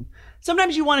and Shield.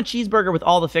 Sometimes you want a cheeseburger with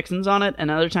all the fixins on it,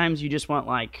 and other times you just want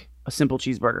like a simple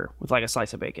cheeseburger with like a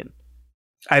slice of bacon.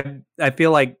 I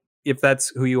feel like if that's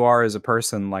who you are as a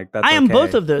person, like that's I am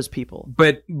both of those people.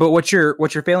 But what you're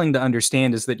failing to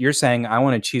understand is that you're saying I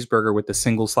want a cheeseburger with a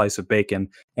single slice of bacon,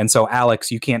 and so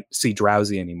Alex, you can't see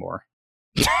Drowsy anymore.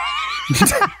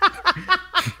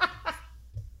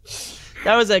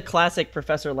 That was a classic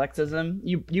Professor Lexism.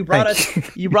 You brought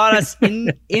us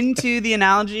into the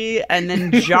analogy and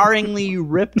then jarringly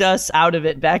ripped us out of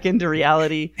it back into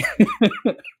reality.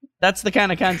 That's the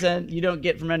kind of content you don't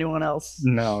get from anyone else.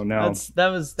 No. That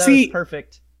was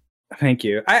perfect. Thank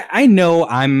you. I know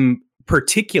I'm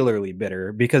particularly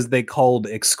bitter because they called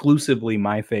exclusively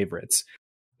my favorites,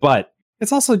 but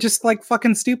it's also just like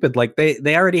fucking stupid. Like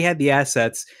they already had the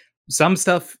assets. Some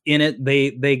stuff in it,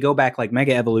 they go back, like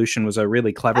Mega Evolution was a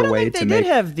really clever way to make. They did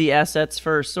have the assets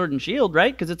for Sword and Shield,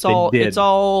 right? Because isn't it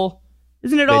all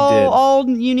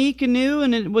unique and new,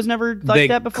 and it was never like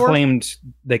that before?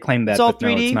 They claimed that, it's all but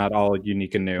 3D? No, it's not all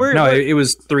unique and new. It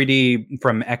was 3D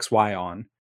from XY on.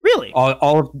 Really?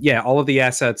 All of the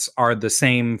assets are the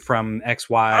same from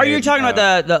XY. Are you talking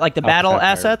about the battle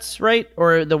assets, right?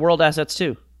 Or the world assets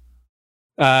too?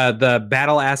 The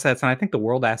battle assets, and I think the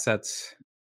world assets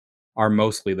are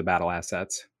mostly the battle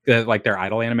assets, like their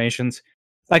idle animations.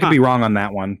 I could be wrong on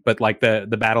that one, but like the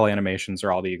battle animations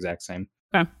are all the exact same.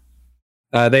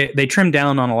 Okay. They trimmed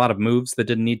down on a lot of moves that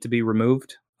didn't need to be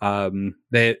removed.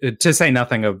 They, to say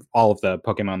nothing of all of the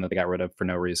Pokemon that they got rid of for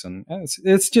no reason.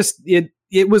 It's just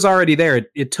it was already there.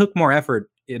 It took more effort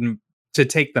to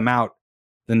take them out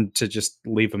than to just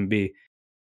leave them be.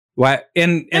 What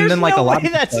and then like no a lot way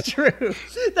of that's true.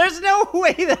 There's no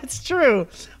way that's true.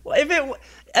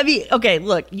 I mean, okay,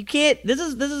 look, you can't. This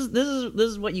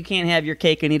is what you can't have your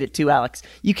cake and eat it too, Alex.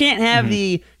 You can't have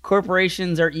the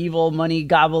corporations are evil, money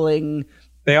gobbling.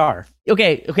 They are.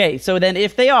 Okay. So then,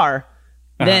 if they are,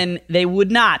 then they would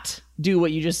not do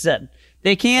what you just said.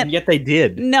 They can't. And yet they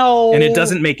did. No. And it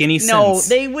doesn't make any sense. No,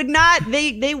 they would not.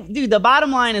 Dude, the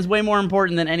bottom line is way more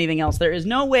important than anything else. There is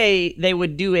no way they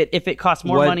would do it if it costs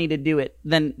more money to do it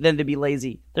than to be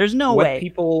lazy. There's no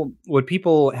way. What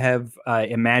people have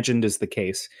imagined is the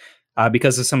case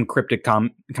because of some cryptic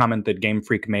comment that Game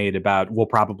Freak made about we'll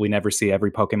probably never see every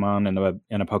Pokemon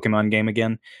in a Pokemon game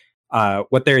again.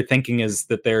 What they're thinking is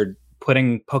that they're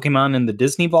putting Pokemon in the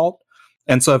Disney Vault.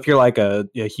 And so if you're like a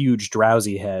huge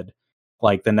drowsy head,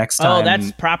 like the next time. Oh,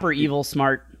 that's proper evil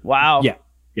smart. Wow. Yeah.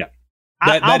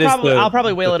 I'll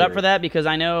probably whale it up for that because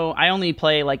I know I only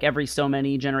play like every so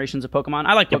many generations of Pokemon.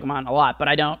 I like Pokemon a lot, but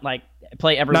I don't like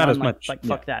play every Not one as much. Like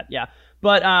fuck that. Yeah.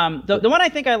 But the one I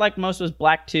think I liked most was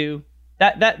Black 2.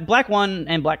 That Black 1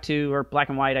 and Black 2 or Black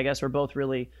and White, I guess, were both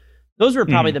really those were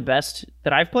probably the best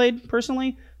that I've played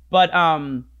personally. But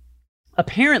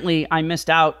apparently I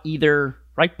missed out either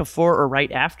right before or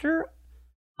right after.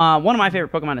 One of my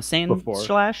favorite Pokemon is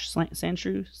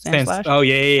Sandshrew. Oh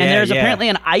yeah. And there's apparently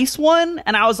an ice one,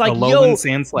 and I was like,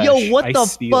 Sandslash, yo, what the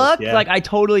Steel. fuck? Yeah. Like, I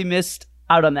totally missed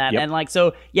out on that. And like,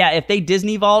 so yeah, if they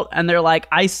Disney Vault and they're like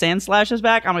Ice Sandslash is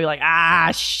back, I'm gonna be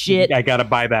like, shit. I gotta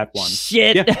buy that one.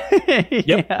 Shit.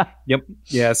 Yeah. Yep.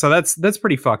 Yeah. So that's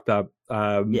pretty fucked up.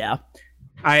 Yeah.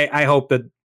 I hope that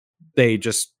they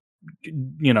just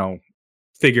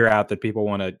figure out that people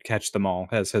want to catch them all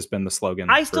has been the slogan.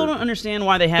 I still don't understand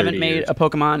why they haven't made a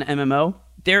Pokemon MMO.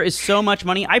 There is so much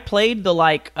money. I played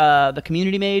the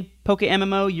community made Poke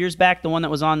MMO years back, the one that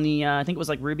was on the I think it was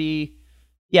like Ruby.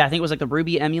 Yeah, I think it was like the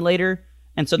Ruby emulator.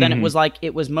 And so then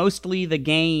it was mostly the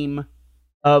game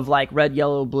of like Red,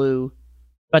 Yellow, Blue,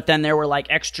 but then there were like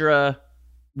extra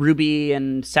Ruby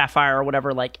and Sapphire or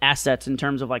whatever like assets in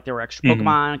terms of like there were extra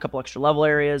Pokemon, a couple extra level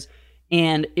areas.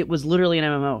 And it was literally an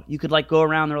MMO. You could like go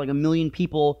around, there were like 1 million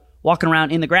people walking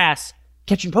around in the grass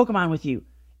catching Pokemon with you.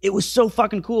 It was so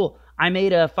fucking cool. I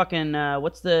made a fucking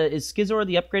is Skizor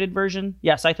the upgraded version?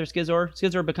 Yeah, Scyther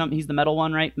Skizor. He's the metal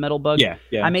one, right? Metal bug. Yeah.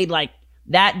 I made like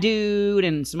that dude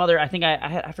and some other. I think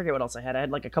I forget what else I had. I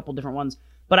had like a couple different ones,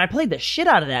 but I played the shit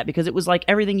out of that because it was like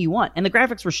everything you want, and the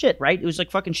graphics were shit, right? It was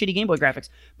like fucking shitty Game Boy graphics,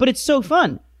 but it's so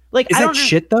fun. Like, is that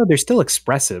shit though? They're still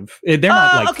expressive. They're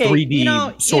not like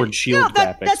 3D sword shield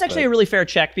graphics. That's actually a really fair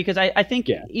check because I think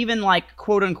even like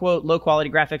quote unquote low quality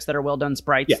graphics that are well done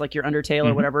sprites, like your Undertale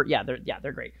or whatever,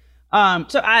 they're great.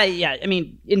 I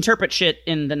mean, interpret shit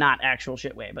in the not actual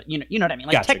shit way, but you know what I mean.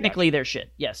 Like technically they're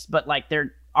shit, yes, but like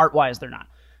they're art wise they're not.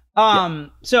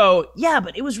 So yeah,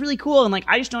 but it was really cool, and like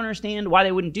I just don't understand why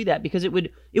they wouldn't do that because it would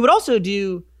also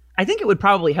do. I think it would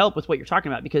probably help with what you're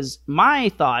talking about because my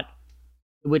thought,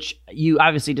 which you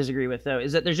obviously disagree with though,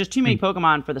 is that there's just too many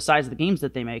Pokemon for the size of the games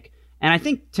that they make. And I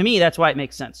think, to me, that's why it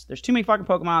makes sense. There's too many fucking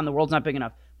Pokemon, the world's not big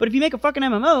enough. But if you make a fucking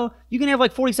MMO, you can have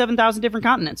like 47,000 different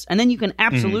continents. And then you can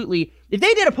absolutely, if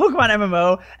they did a Pokemon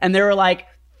MMO and there were like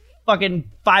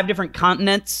fucking 5 different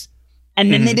continents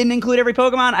and then they didn't include every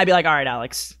Pokemon, I'd be like, all right,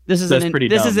 Alex, this is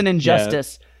an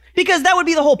injustice. Yeah. Because that would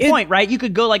be the whole point, right? You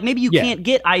could go like, maybe you can't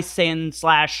get Ice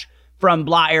Sandslash from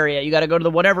blah area. You got to go to the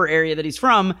whatever area that he's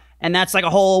from, and that's like a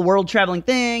whole world traveling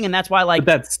thing, and that's why like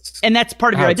that's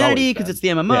part of your identity because it's the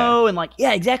MMO and like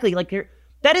exactly like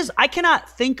that is I cannot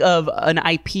think of an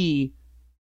IP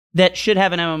that should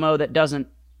have an MMO that doesn't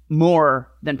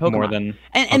more than Pokemon.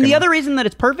 And the other reason that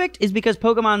it's perfect is because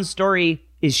Pokemon's story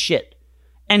is shit,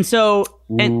 and so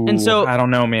I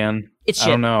don't know, man. It's shit.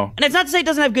 I don't know. And it's not to say it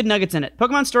doesn't have good nuggets in it.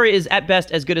 Pokemon's story is at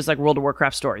best as good as like World of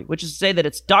Warcraft's story, which is to say that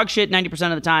it's dog shit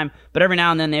 90% of the time, but every now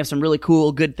and then they have some really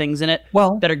cool, good things in it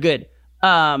that are good.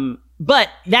 But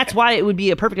that's why it would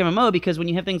be a perfect MMO, because when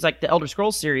you have things like the Elder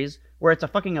Scrolls series, where it's a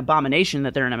fucking abomination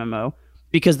that they're an MMO,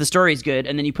 because the story's good,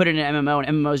 and then you put it in an MMO,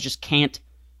 and MMOs just can't.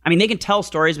 I mean, they can tell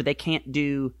stories, but they can't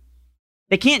do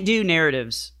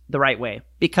narratives the right way,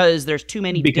 because there's too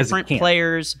many different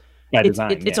players.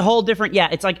 It's a whole different,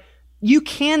 it's like, you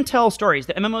can tell stories.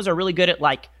 The MMOs are really good at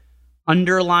like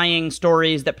underlying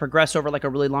stories that progress over like a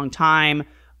really long time.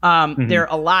 They're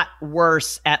a lot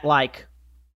worse at like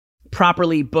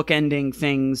properly bookending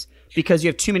things because you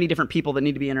have too many different people that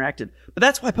need to be interacted. But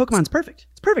that's why Pokemon's perfect.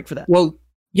 It's perfect for that. Well,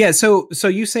 yeah. So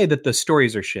you say that the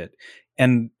stories are shit,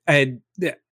 and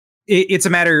It's a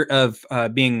matter of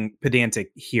being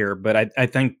pedantic here, but I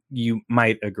think you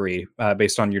might agree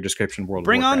based on your description of World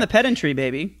Bring of Warcraft. on the pedantry,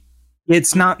 baby.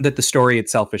 It's not that the story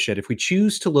itself is shit. If we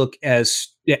choose to look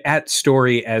at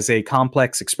story as a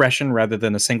complex expression rather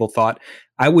than a single thought,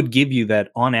 I would give you that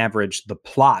on average, the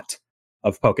plot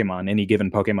of Pokemon, any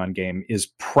given Pokemon game, is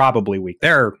probably weak.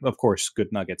 There are, of course,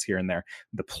 good nuggets here and there.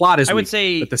 The plot is I would weak,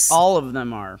 say all of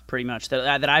them are pretty much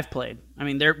that I've played. I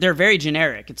mean, they're very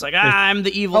generic. It's like, I'm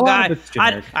the evil guy.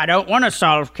 I don't want to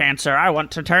solve cancer. I want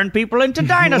to turn people into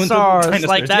dinosaurs.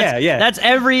 Like that's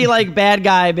every like bad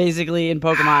guy basically in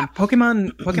Pokemon.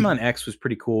 Pokemon X was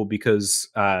pretty cool because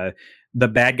the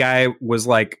bad guy was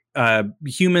like,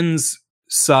 humans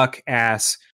suck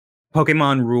ass.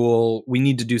 Pokemon rule. We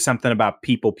need to do something about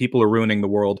people. People are ruining the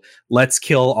world. Let's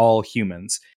kill all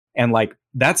humans. And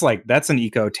that's an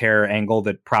eco-terror angle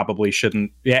that probably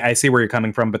shouldn't. Yeah, I see where you're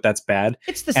coming from, but that's bad.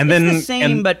 It's the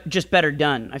same, but just better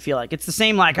done. I feel like it's the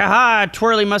same. Like,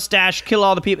 twirly mustache, kill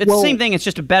all the people. It's the same thing. It's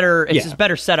just just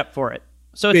better setup for it.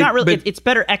 So it's not really. It's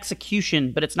better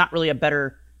execution, but it's not really a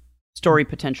better story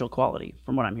potential quality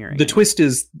from what I'm hearing. The twist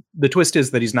is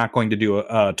that he's not going to do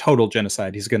a total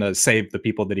genocide. He's going to save the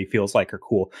people that he feels like are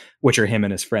cool, which are him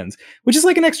and his friends, which is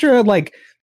like an extra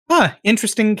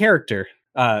interesting character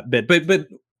bit. But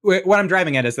what I'm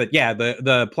driving at is that,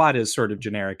 the plot is sort of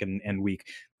generic and weak,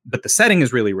 but the setting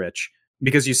is really rich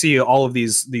because you see all of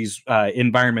these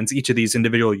environments, each of these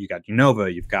individual, you got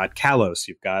Unova, you've got Kalos,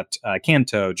 you've got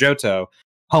Kanto, Johto,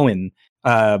 Hoenn,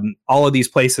 all of these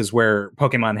places where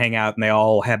Pokemon hang out, and they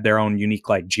all have their own unique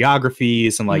like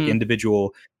geographies and like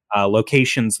individual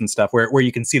locations and stuff where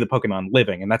you can see the Pokemon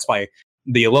living. And that's why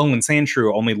the Alolan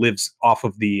Sandshrew only lives off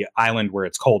of the island where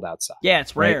it's cold outside. Yeah,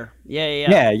 it's rare. Right?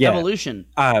 Yeah. Evolution.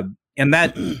 And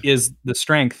that is the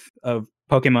strength of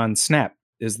Pokemon Snap,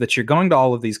 is that you're going to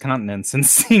all of these continents and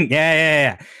seeing,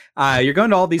 you're going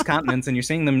to all these continents and you're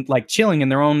seeing them like chilling in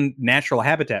their own natural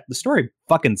habitat. The story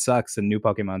fucking sucks in New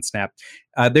Pokemon Snap.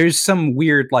 There's some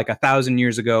weird, like 1,000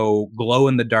 years ago, glow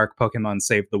in the dark Pokemon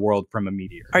saved the world from a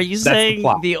meteor. Are you saying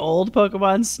the old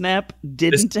Pokemon Snap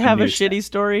didn't have a shitty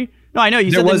story? No, I know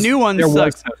you said the new one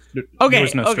sucks. There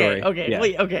was no story.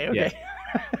 Okay.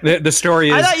 The story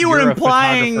is. I thought you were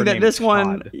implying that this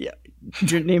one. Yeah,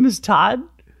 your name is Todd.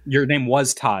 Your name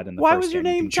was Todd in the Why first was your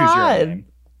game. name Todd?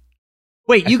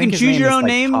 Wait, you can choose your own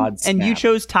name, and you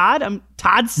chose Todd?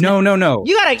 Todd Snap? No.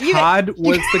 Todd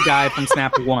was the guy from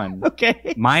Snap 1.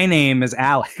 Okay. My name is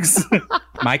Alex.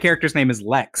 My character's name is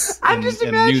Lex. I'm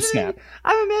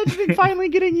imagining finally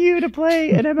getting you to play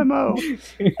an MMO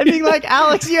and being like,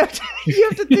 Alex, you have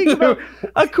to think about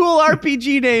a cool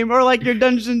RPG name, or like your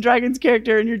Dungeons and Dragons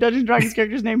character, and your Dungeons and Dragons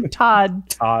character's name Todd.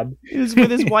 Todd is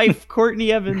with his wife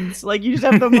Courtney Evans. Like, you just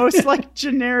have the most like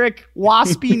generic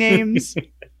waspy names.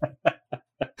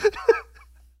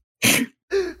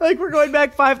 Like, we're going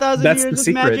back 5,000 years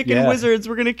with magic and wizards.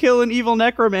 We're gonna kill an evil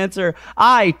necromancer.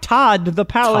 I, Todd the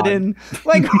Paladin. Todd.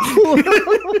 Like,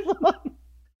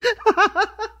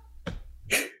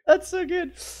 that's so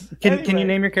good. Can you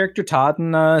name your character Todd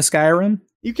in Skyrim?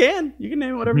 You can name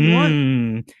it whatever you want.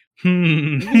 You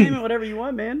can name it whatever you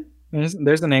want, man.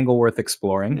 There's an angle worth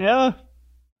exploring. Yeah.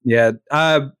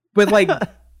 But like,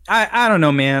 I don't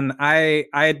know, man. I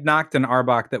had knocked an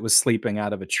Arbok that was sleeping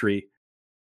out of a tree.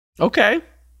 Okay.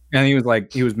 And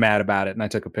he was mad about it, and I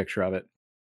took a picture of it.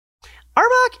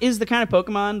 Arbok is the kind of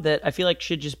Pokemon that I feel like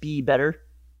should just be better.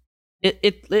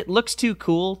 It looks too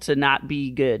cool to not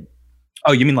be good.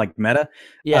 Oh, you mean like meta?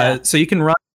 Yeah. So you can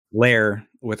run Glare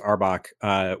with Arbok,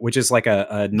 which is like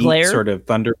a neat Glare? sort of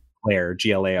thunder glare,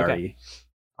 Glare. Okay.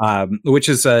 Which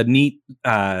is a neat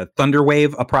thunder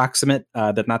wave approximate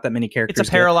that not that many characters It's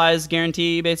a paralyzed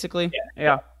guarantee, basically.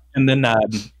 Yeah. And then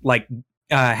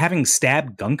having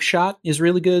Stab Gunk Shot is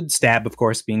really good. Stab, of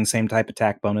course, being same type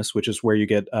attack bonus, which is where you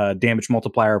get a damage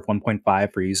multiplier of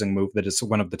 1.5 for using a move that is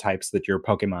one of the types that your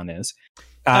Pokemon is.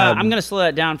 I'm going to slow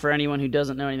that down for anyone who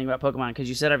doesn't know anything about Pokemon, because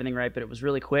you said everything right, but it was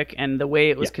really quick. And the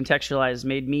way it was contextualized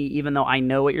made me, even though I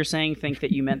know what you're saying, think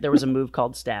that you meant there was a move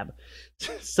called Stab.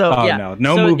 No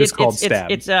move is called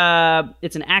Stab. It's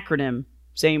an acronym,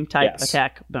 same type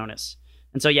attack bonus.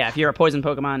 And so, if you're a poison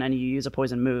Pokemon and you use a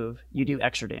poison move, you do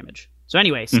extra damage. So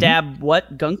anyway, Stab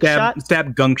what? Gunk Shot?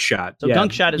 Stab Gunk Shot. So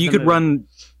Gunk Shot is you the could move. Run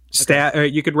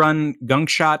you could run Gunk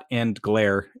Shot and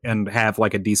Glare and have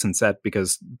like a decent set,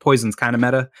 because poison's kind of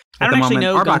meta. I don't actually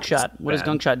know Gunk Shot. What does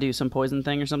Gunk Shot do? Some poison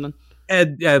thing or something?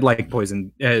 Like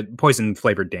poison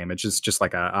flavored damage. It's just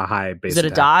like a high base. Is it a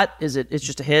dot? It's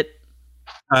just a hit?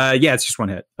 Yeah, it's just one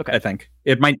hit. Okay. I think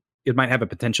it might have a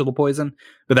potential to poison,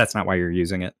 but that's not why you're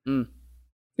using it.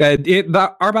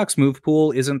 The Arbok's move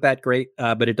pool isn't that great,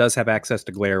 but it does have access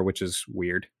to glare, which is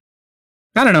weird.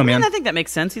 I don't know, man. I think that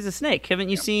makes sense. He's a snake. Haven't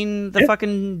you seen the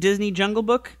fucking Disney Jungle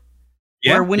Book?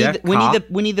 Yeah, where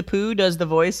Winnie the Pooh does the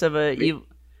voice of a evil.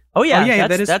 Oh yeah,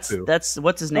 that's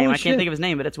what's his name? I can't think of his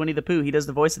name, but it's Winnie the Pooh. He does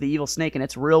the voice of the evil snake, and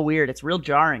it's real weird. It's real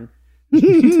jarring.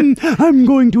 I'm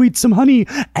going to eat some honey,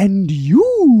 and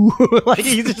you like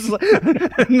he's just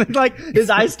like his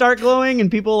eyes start glowing,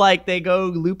 and people like they go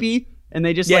loopy, and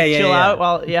they just chill out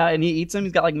while and he eats them.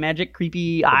 He's got like magic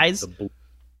creepy eyes.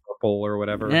 Purple or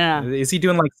whatever. Yeah. Is he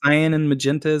doing like cyan and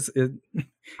magentas?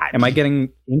 Am I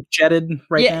getting inkjetted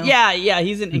now? Yeah.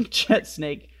 He's an inkjet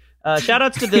snake. Shout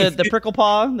outs to the prickle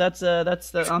paw. That's on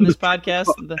this podcast.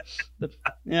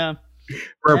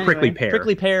 Or a prickly pear.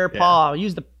 Prickly pear paw.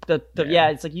 Use the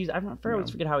it's like I always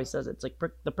forget how he says it. It's like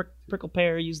prickle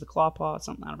pear. Use the claw paw.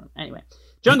 Something I don't know. Anyway,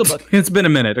 Jungle Book. It's been a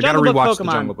minute. I got to rewatch Pokemon.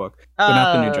 The Jungle Book, but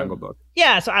not the new Jungle Book.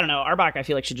 Yeah, so I don't know. Arbok, I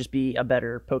feel like should just be a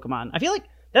better Pokemon. I feel like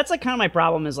that's like kind of my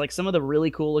problem. Is like some of the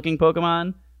really cool looking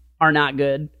Pokemon are not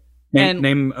good.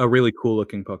 Name a really cool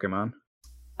looking Pokemon.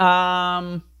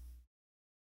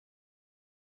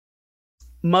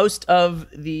 Most of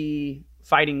the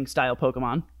fighting style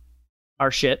Pokemon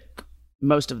are shit.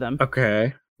 Most of them.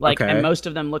 Okay. And most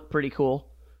of them look pretty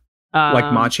cool. Like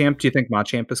Machamp. Do you think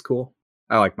Machamp is cool?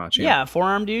 I like Machamp. Yeah,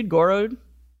 forearm dude, Gorode.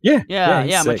 Yeah.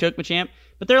 Machamp.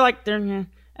 But they're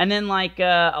and then like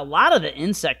a lot of the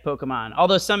insect Pokemon,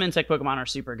 although some insect Pokemon are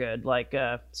super good, like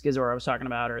Skizor I was talking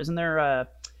about, or isn't there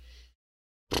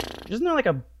like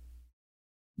a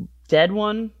dead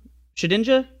one?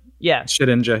 Shedinja? Yeah.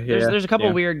 Shedinja, yeah. There's a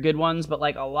couple weird good ones, but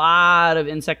like a lot of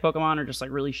insect Pokemon are just like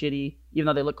really shitty, even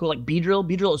though they look cool. Like Beedrill.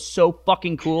 Beedrill is so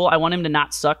fucking cool. I want him to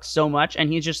not suck so much,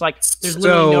 and he's just like, there's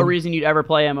literally no reason you'd ever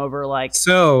play him over like...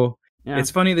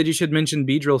 It's funny that you should mention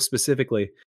Beedrill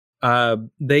specifically.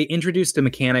 They introduced a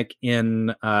mechanic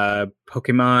in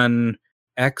Pokemon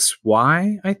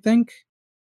XY, I think.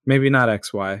 Maybe not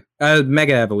XY.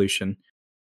 Mega Evolution.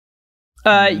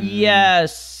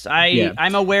 Yes,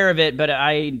 I'm aware of it, but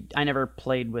I never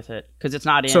played with it because it's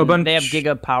not in. They have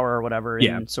Giga Power or whatever.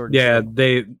 In Sword and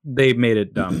Shield. They made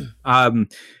it dumb.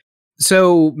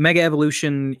 So Mega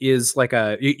Evolution is like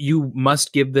you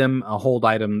must give them a hold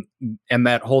item, and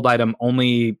that hold item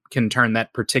only can turn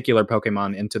that particular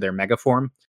Pokemon into their Mega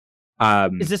form.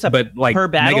 Is this per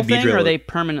battle thing, or are they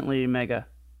permanently Mega?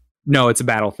 No, it's a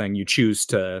battle thing. You choose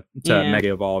to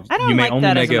Mega Evolve. I don't you may like only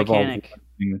that Mega as a mechanic. Evolve.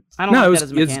 I don't like that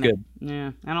as a mechanic. It's good.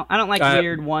 Yeah, I don't like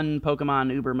weird one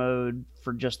Pokemon Uber mode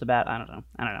for just the bat. I don't know.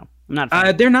 I'm not a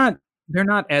fan. They're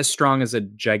not as strong as a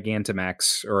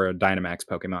Gigantamax or a Dynamax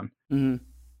Pokemon. Mm-hmm.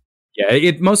 Yeah,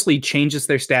 it mostly changes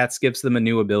their stats, gives them a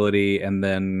new ability, and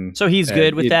then... So he's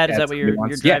good with that? Is that what you're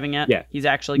driving at? Yeah. He's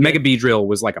actually good? Mega Beedrill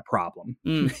was like a problem.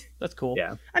 That's cool.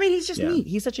 Yeah. I mean, he's just neat.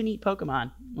 He's such a neat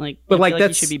Pokemon. Like, but I feel like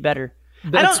he should be better.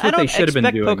 I don't expect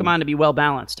Pokemon to be well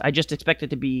balanced. I just expect it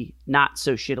to be not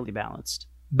so shittily balanced.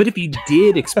 But if you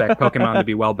did expect Pokemon to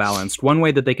be well balanced, one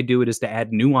way that they could do it is to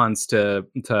add nuance to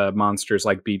monsters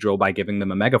like Beedrill by giving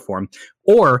them a Mega form.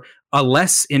 Or a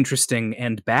less interesting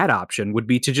and bad option would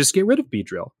be to just get rid of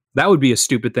Beedrill. That would be a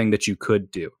stupid thing that you could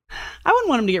do. I wouldn't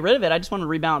want him to get rid of it. I just want to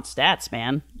rebalance stats,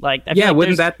 man. Like,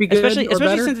 wouldn't that be good?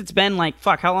 Especially since it's been like,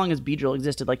 how long has Beedrill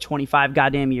existed? Like 25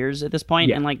 goddamn years at this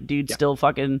point, and like, dude's still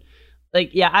fucking.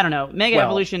 Like, I don't know. Mega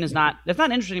Evolution is not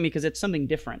interesting to me because it's something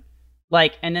different.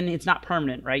 Like, and then it's not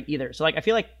permanent, right, either. So, like, I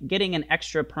feel like getting an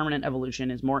extra permanent evolution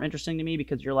is more interesting to me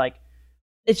because you're like,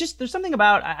 it's just, there's something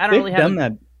about, I don't really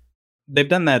have... They've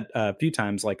done that a few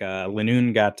times, like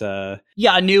Linoone got... a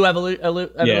new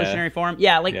evolutionary form.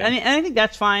 Yeah, like, I mean, and I think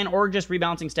that's fine, or just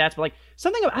rebalancing stats, but like,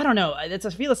 something, I don't know, I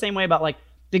feel the same way about, like,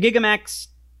 the Gigamax,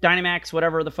 Dynamax,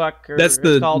 whatever the fuck. That's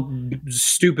the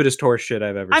stupidest horse shit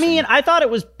I've ever seen. I mean, I thought it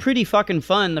was pretty fucking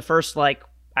fun the first, like,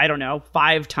 I don't know,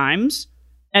 5 times.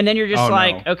 And then you're just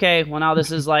okay, well, now this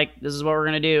is what we're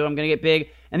going to do. I'm going to get big.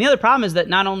 And the other problem is that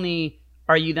not only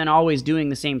are you then always doing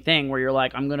the same thing where you're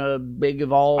like, I'm going to big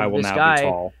evolve this guy. Be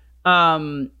tall.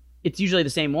 It's usually the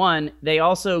same one. They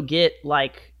also get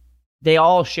like, they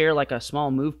all share like a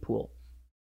small move pool.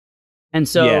 And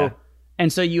so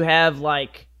you have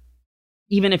like,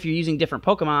 even if you're using different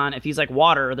Pokemon, if he's like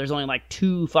water, there's only like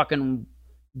 2 fucking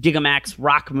Gigamax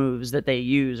rock moves that they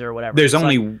use or whatever. There's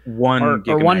only one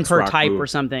or one per type move. Or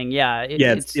something. Yeah.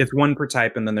 It's one per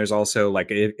type, and then there's also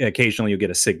like occasionally you get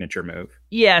a signature move.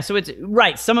 Yeah, so it's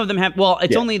right. Some of them have. Well,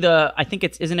 it's only there's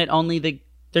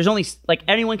only like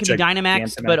anyone can be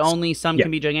Dynamaxed, but only some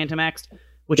can be Gigantamaxed,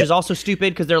 which is also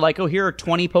stupid because they're like, oh, here are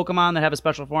 20 Pokemon that have a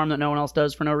special form that no one else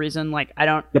does for no reason. Like I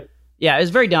don't. Yep. Yeah, it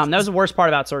was very dumb. That was the worst part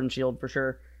about Sword and Shield for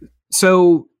sure.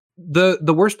 So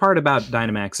the worst part about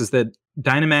Dynamax is that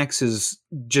Dynamax is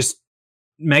just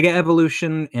Mega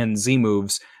Evolution and Z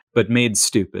moves, but made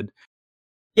stupid.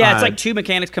 Yeah, it's like two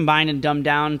mechanics combined and dumbed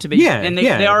down to be. And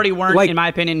they already weren't, like, in my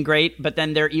opinion, great, but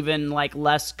then they're even like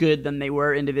less good than they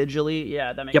were individually.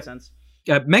 Yeah, that makes sense.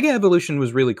 Mega Evolution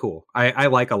was really cool. I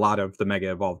like a lot of the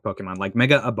Mega Evolved Pokemon, like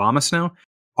Mega Abomasnow.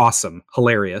 Awesome,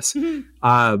 hilarious.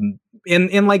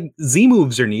 And like Z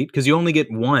moves are neat because you only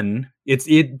get one.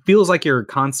 It feels like you're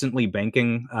constantly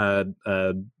banking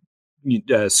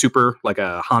super, like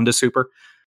a Honda Super.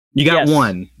 You got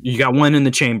one. You got one in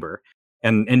the chamber,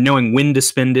 and knowing when to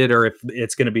spend it or if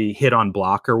it's going to be hit on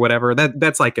block or whatever.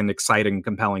 That's like an exciting,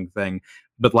 compelling thing.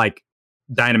 But like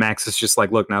Dynamax is just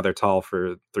like, look, now they're tall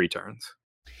for 3 turns.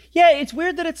 Yeah, it's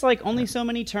weird that it's like only so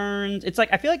many turns. It's like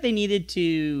I feel like they needed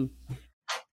to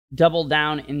double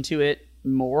down into it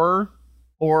more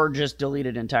or just delete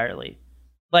it entirely.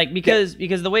 Like because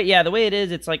the way it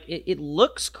is, it's like it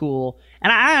looks cool.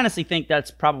 And I honestly think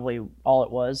that's probably all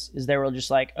it was, is they were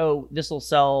just like, oh, this will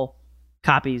sell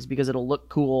copies because it'll look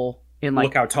cool in like,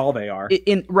 look how tall they are.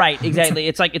 Right, exactly.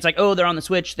 it's like, oh, they're on the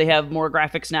Switch, they have more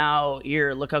graphics now.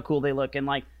 Here, look how cool they look. And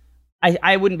like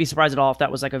I wouldn't be surprised at all if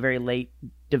that was like a very late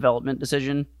development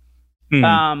decision.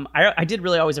 I did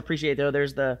really always appreciate, though,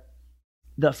 there's the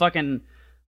fucking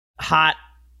hot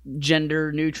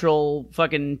gender neutral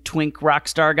fucking twink rock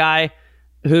star guy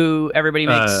who everybody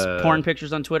makes porn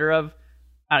pictures on Twitter of.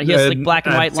 He has like black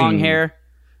and white long hair.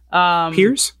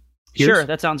 Piers? Sure,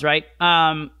 that sounds right.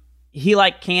 He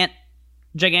like can't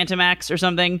Gigantamax or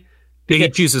something. He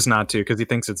chooses not to because he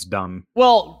thinks it's dumb.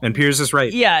 Well, and Piers is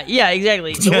right. Yeah,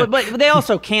 exactly. But they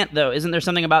also can't, though. Isn't there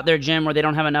something about their gym where they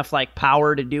don't have enough like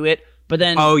power to do it? But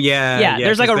then,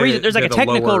 there's like a reason. There's like a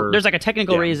technical. There's like a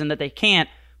technical reason that they can't.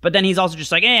 But then he's also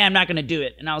just like, I'm not going to do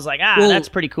it. And I was like, that's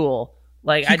pretty cool.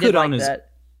 Like I did like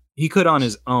that. He could on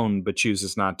his own, but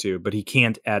chooses not to. But he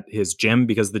can't at his gym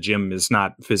because the gym is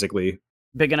not physically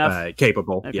big enough,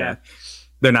 capable. Okay. Yeah,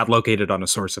 they're not located on a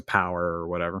source of power or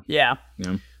whatever. Yeah.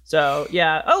 So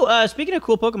yeah. Oh, speaking of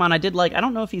cool Pokemon, I did like. I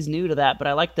don't know if he's new to that, but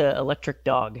I like the electric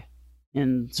dog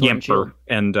in Sword and Shield.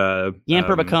 And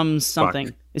Yamper becomes something.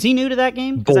 Fuck. Is he new to that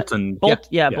game? Bolton. Bolton.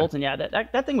 Yeah.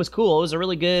 That thing was cool. It was a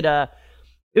really good.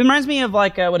 It reminds me of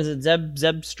like what is it?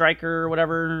 Zeb Striker or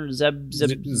whatever.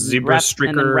 Zebra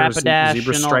Striker. Rapidash.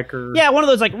 Zebra Striker. Yeah, one of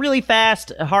those like really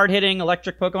fast, hard hitting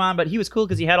electric Pokemon. But he was cool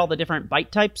because he had all the different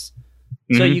bite types,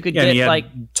 so you could get like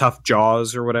tough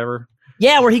jaws or whatever.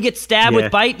 Yeah, where he gets stabbed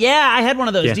with bite. Yeah, I had one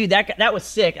of those, dude. That was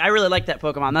sick. I really liked that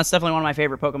Pokemon. That's definitely one of my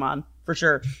favorite Pokemon for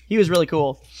sure. He was really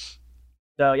cool.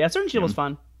 So yeah, Sword and Shield was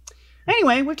fun.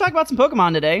 Anyway, we've talked about some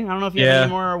Pokemon today. I don't know if you have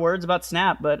any more words about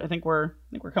Snap, but I think we're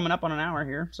coming up on an hour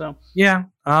here. So yeah,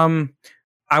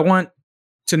 I want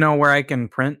to know where I can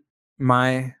print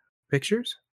my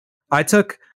pictures. I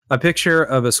took a picture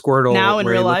of a Squirtle now in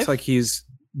where real he life? looks like he's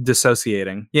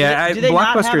dissociating. Yeah, do they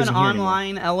not have an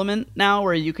online element now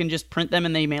where you can just print them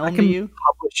and they mail them to you?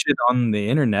 Publish it on the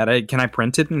internet. Can I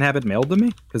print it and have it mailed to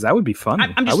me? Because that would be fun.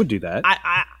 I would do that.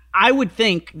 I would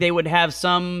think they would have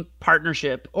some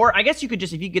partnership, or I guess you could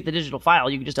just, if you get the digital file,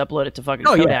 you could just upload it to fucking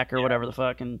Kodak or whatever the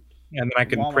fuck, and then I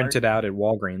can print it out at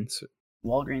Walgreens.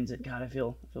 God, I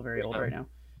feel very old right now.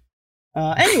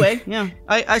 Anyway,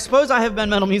 I suppose I have been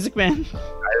Metal Music Man.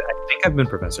 I think I've been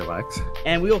Professor Lex,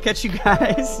 and we will catch you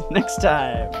guys next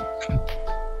time.